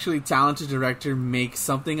a actually talented director make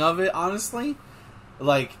something of it. Honestly,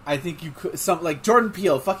 like I think you could like Jordan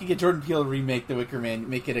Peele. Fucking get Jordan Peele to remake The Wicker Man,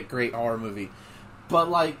 make it a great horror movie. But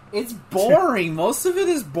like it's boring. Most of it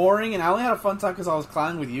is boring, and I only had a fun time because I was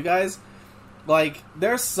clowning with you guys. Like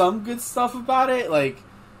there's some good stuff about it. Like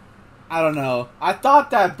I don't know. I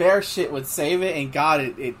thought that bear shit would save it, and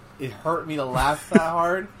God, it hurt me to laugh that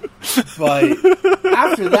hard. But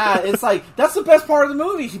after that, it's like, that's the best part of the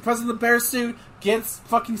movie. He puts in the bear suit, gets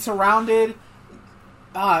fucking surrounded.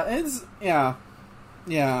 Yeah.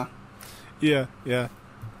 Yeah.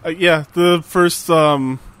 The first,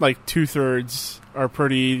 2/3 are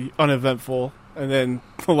pretty uneventful. And then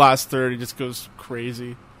the last third, it just goes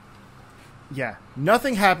crazy. Yeah.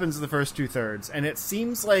 Nothing happens in the first 2/3. And it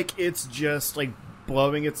seems like it's just, like,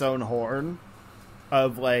 blowing its own horn.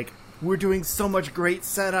 Of like, we're doing so much great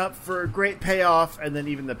setup for a great payoff, and then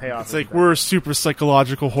even the payoff. It's like better. We're a super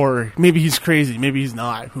psychological horror. Maybe he's crazy. Maybe he's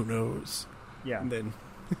not. Who knows? Yeah. And then,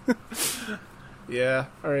 yeah.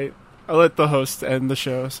 All right. I'll let the host end the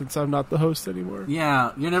show since I'm not the host anymore.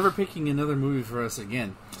 Yeah, you're never picking another movie for us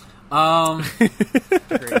again. Thank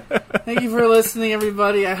you for listening,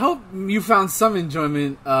 everybody. I hope you found some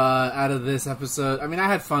enjoyment out of this episode. I mean, I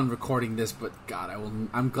had fun recording this, but God,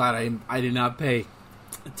 I'm glad I did not pay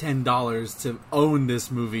 $10 to own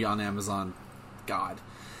this movie on Amazon. God.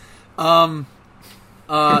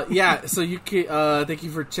 Yeah. So you can, thank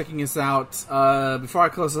you for checking us out. Before I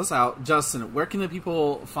close this out, Justin, where can the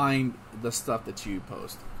people find the stuff that you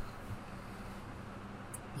post?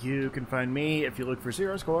 You can find me if you look for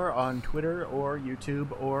Zero Score on Twitter or YouTube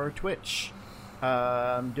or Twitch.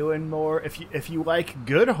 I'm doing more. If you like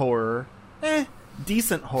good horror,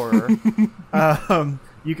 decent horror,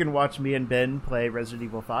 you can watch me and Ben play Resident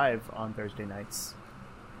Evil 5 on Thursday nights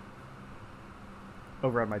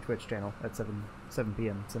over on my Twitch channel at 7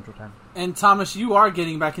 p.m. Central Time. And Thomas, you are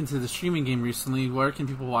getting back into the streaming game recently. Where can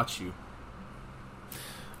people watch you?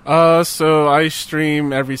 So I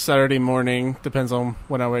stream every Saturday morning. Depends on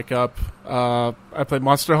when I wake up. I play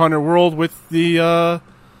Monster Hunter World with the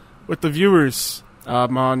viewers.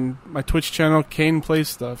 I'm on my Twitch channel, Kane Plays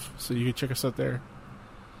Stuff, so you can check us out there.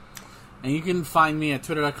 And you can find me at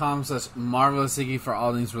twitter.com/MarvelousIggy for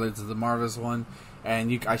all things related to the Marvelous one.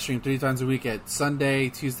 And I stream 3 times a week at Sunday,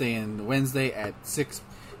 Tuesday, and Wednesday at 6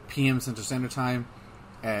 p.m. Central Standard Time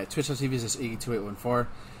at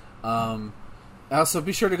twitch.tv/Iggy2814. Also,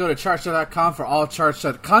 be sure to go to charged.com for all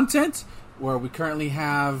Charged content, where we currently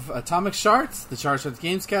have Atomic Shards, the Charged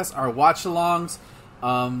Gamescast, our watch-alongs,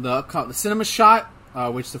 the Cinema Shot,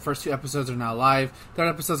 which the first 2 episodes are now live. Third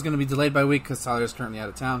episode is going to be delayed by a week because Tyler is currently out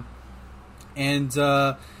of town. And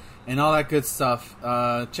all that good stuff.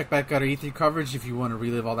 Check back out our E3 coverage if you want to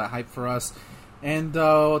relive all that hype for us. And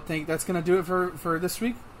I think that's going to do it for this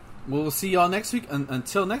week. We'll see y'all next week.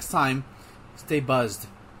 Until next time, stay buzzed.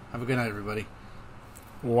 Have a good night, everybody.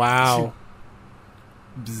 Wow.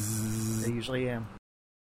 I usually am.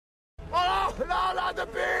 Oh, no, not the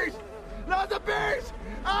beast! Not the beast!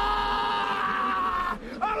 Ah!